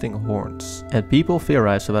twisting horns, and people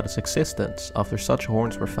theorize about its existence after such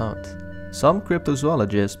horns were found. Some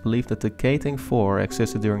cryptozoologists believe that the Kading 4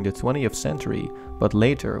 existed during the 20th century, but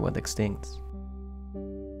later went extinct.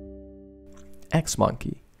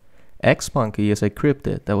 X-monkey. X-monkey is a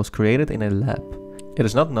cryptid that was created in a lab. It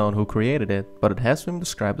is not known who created it, but it has been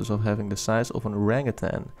described as having the size of an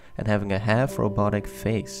orangutan and having a half-robotic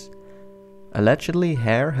face. Allegedly,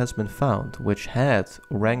 hair has been found which had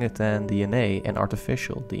orangutan DNA and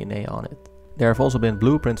artificial DNA on it. There have also been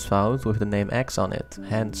blueprints found with the name X on it,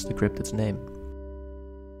 hence the cryptid's name.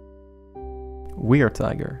 Weird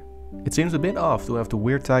tiger. It seems a bit off to have the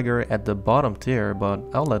weird tiger at the bottom tier, but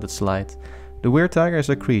I'll let it slide. The weird tiger is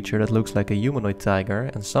a creature that looks like a humanoid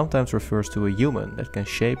tiger and sometimes refers to a human that can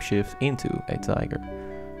shapeshift into a tiger.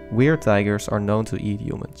 Weird tigers are known to eat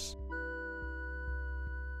humans.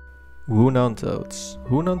 Hunan toads.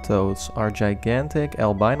 Hunan toads are gigantic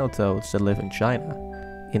albino toads that live in China.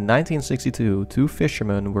 In 1962, 2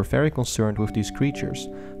 fishermen were very concerned with these creatures,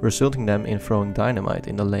 resulting them in throwing dynamite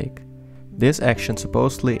in the lake. This action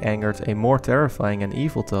supposedly angered a more terrifying and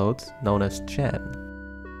evil toad known as Chan.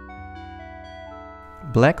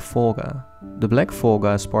 Black Volga. The Black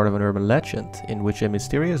Volga is part of an urban legend in which a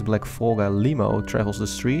mysterious Black Volga limo travels the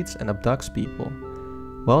streets and abducts people.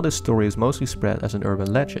 While this story is mostly spread as an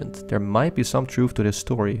urban legend, there might be some truth to this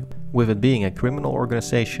story, with it being a criminal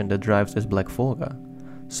organization that drives this Black Volga.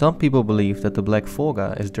 Some people believe that the Black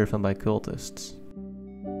Volga is driven by cultists.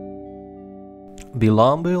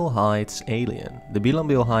 Belombil Heights Alien. The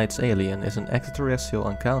Belombil Heights Alien is an extraterrestrial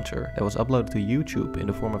encounter that was uploaded to YouTube in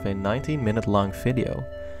the form of a 19-minute long video.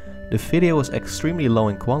 The video is extremely low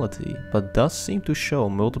in quality, but does seem to show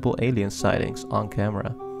multiple alien sightings on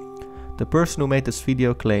camera. The person who made this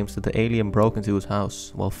video claims that the alien broke into his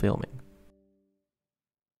house while filming.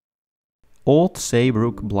 Old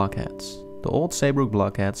Saybrook Blockheads. The Old Saybrook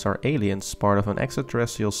Blockheads are aliens part of an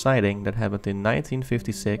extraterrestrial sighting that happened in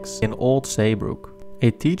 1956 in Old Saybrook. A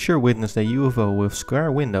teacher witnessed a UFO with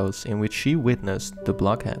square windows in which she witnessed the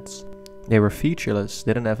blockheads. They were featureless,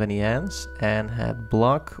 didn't have any hands, and had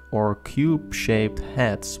block or cube-shaped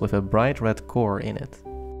heads with a bright red core in it.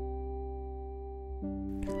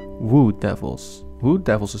 Wood Devils. Wood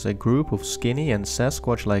Devils is a group of skinny and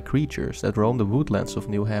Sasquatch-like creatures that roam the woodlands of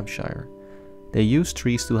New Hampshire. They use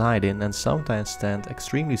trees to hide in and sometimes stand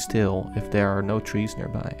extremely still if there are no trees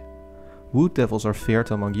nearby. Wood devils are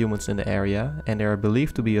feared among humans in the area and they are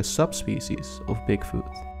believed to be a subspecies of Bigfoot.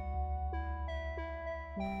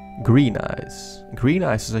 Green Eyes. Green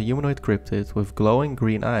Eyes is a humanoid cryptid with glowing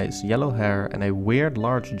green eyes, yellow hair and a weird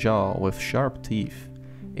large jaw with sharp teeth.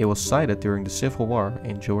 It was sighted during the Civil War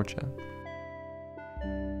in Georgia.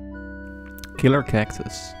 Killer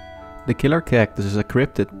Cactus. The killer cactus is a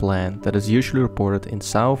cryptid plant that is usually reported in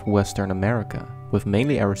southwestern America, with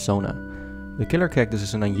mainly Arizona. The killer cactus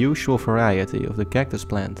is an unusual variety of the cactus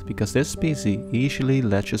plant because this species easily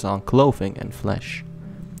latches on clothing and flesh.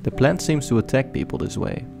 The plant seems to attack people this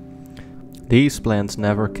way. These plants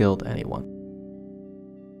never killed anyone.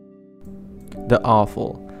 The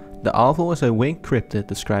Awful. The Awful is a winged cryptid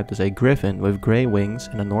described as a griffin with grey wings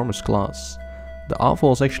and enormous claws. The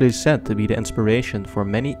Awful is actually said to be the inspiration for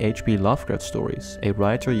many H.P. Lovecraft stories, a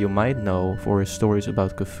writer you might know for his stories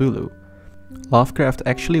about Cthulhu. Lovecraft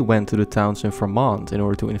actually went to the towns in Vermont in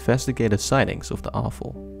order to investigate the sightings of the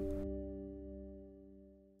Awful.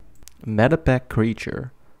 Metapack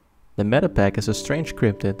creature. The Metapack is a strange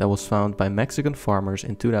cryptid that was found by Mexican farmers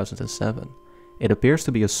in 2007. It appears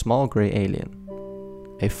to be a small grey alien.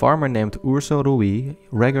 A farmer named Urso Rui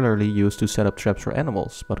regularly used to set up traps for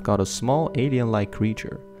animals, but caught a small alien-like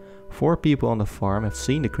creature. 4 people on the farm have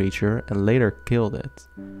seen the creature and later killed it.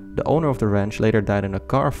 The owner of the ranch later died in a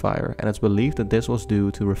car fire, and it's believed that this was due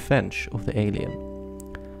to revenge of the alien.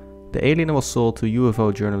 The alien was sold to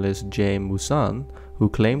UFO journalist Jimboseth, who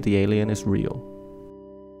claimed the alien is real.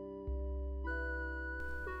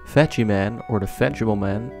 Veggie Man, or the Vegetable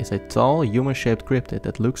Man, is a tall, human-shaped cryptid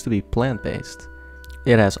that looks to be plant-based.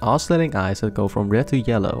 It has oscillating eyes that go from red to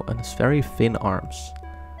yellow and has very thin arms.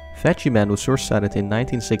 Veggie Man was first sighted in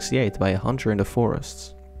 1968 by a hunter in the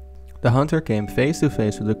forests. The hunter came face to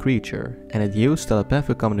face with the creature, and it used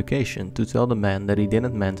telepathic communication to tell the man that he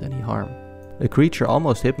didn't mean any harm. The creature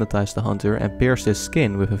almost hypnotized the hunter and pierced his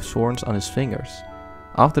skin with his thorns on his fingers.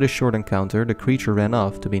 After this short encounter, the creature ran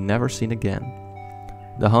off to be never seen again.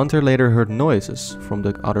 The hunter later heard noises from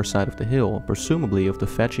the other side of the hill, presumably of the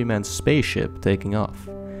Veggie Man's spaceship taking off.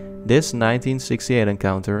 This 1968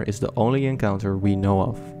 encounter is the only encounter we know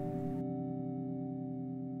of.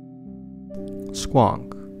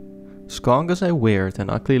 Squonk. Squonk is a weird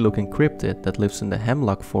and ugly looking cryptid that lives in the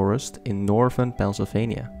hemlock forest in northern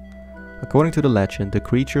Pennsylvania. According to the legend, the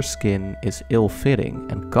creature's skin is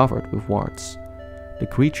ill-fitting and covered with warts. The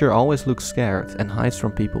creature always looks scared and hides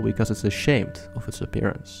from people because it's ashamed of its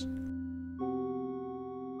appearance.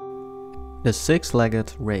 The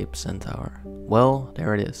six-legged rape centaur. Well,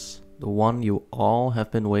 there it is. The one you all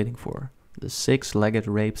have been waiting for. The six-legged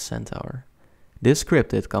rape centaur. This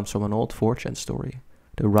cryptid comes from an old 4chan story.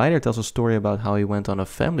 The writer tells a story about how he went on a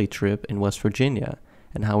family trip in West Virginia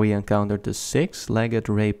and how he encountered the six-legged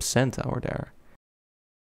rape centaur there.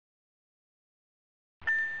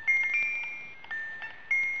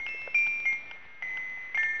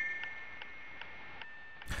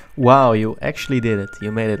 Wow, you actually did it.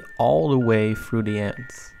 You made it all the way through the end.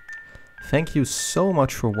 Thank you so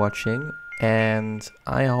much for watching, and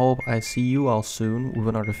I hope I see you all soon with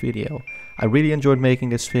another video. I really enjoyed making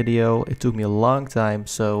this video. It took me a long time,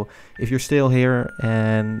 so if you're still here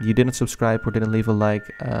and you didn't subscribe or didn't leave a like,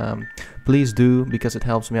 please do, because it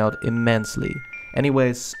helps me out immensely.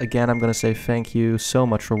 Anyways, again, I'm gonna say thank you so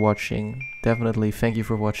much for watching. Definitely thank you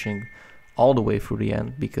for watching all the way through the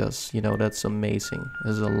end, because, you know, that's amazing.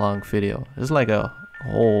 This is a long video. It's like a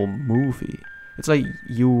whole movie. It's like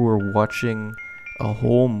you were watching a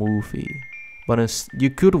whole movie. But you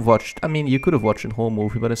could have watched, you could have watched a whole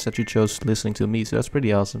movie, but instead you chose listening to me, so that's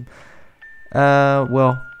pretty awesome.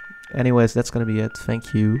 Well, anyways, that's gonna be it.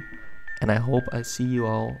 Thank you, and I hope I see you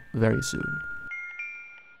all very soon.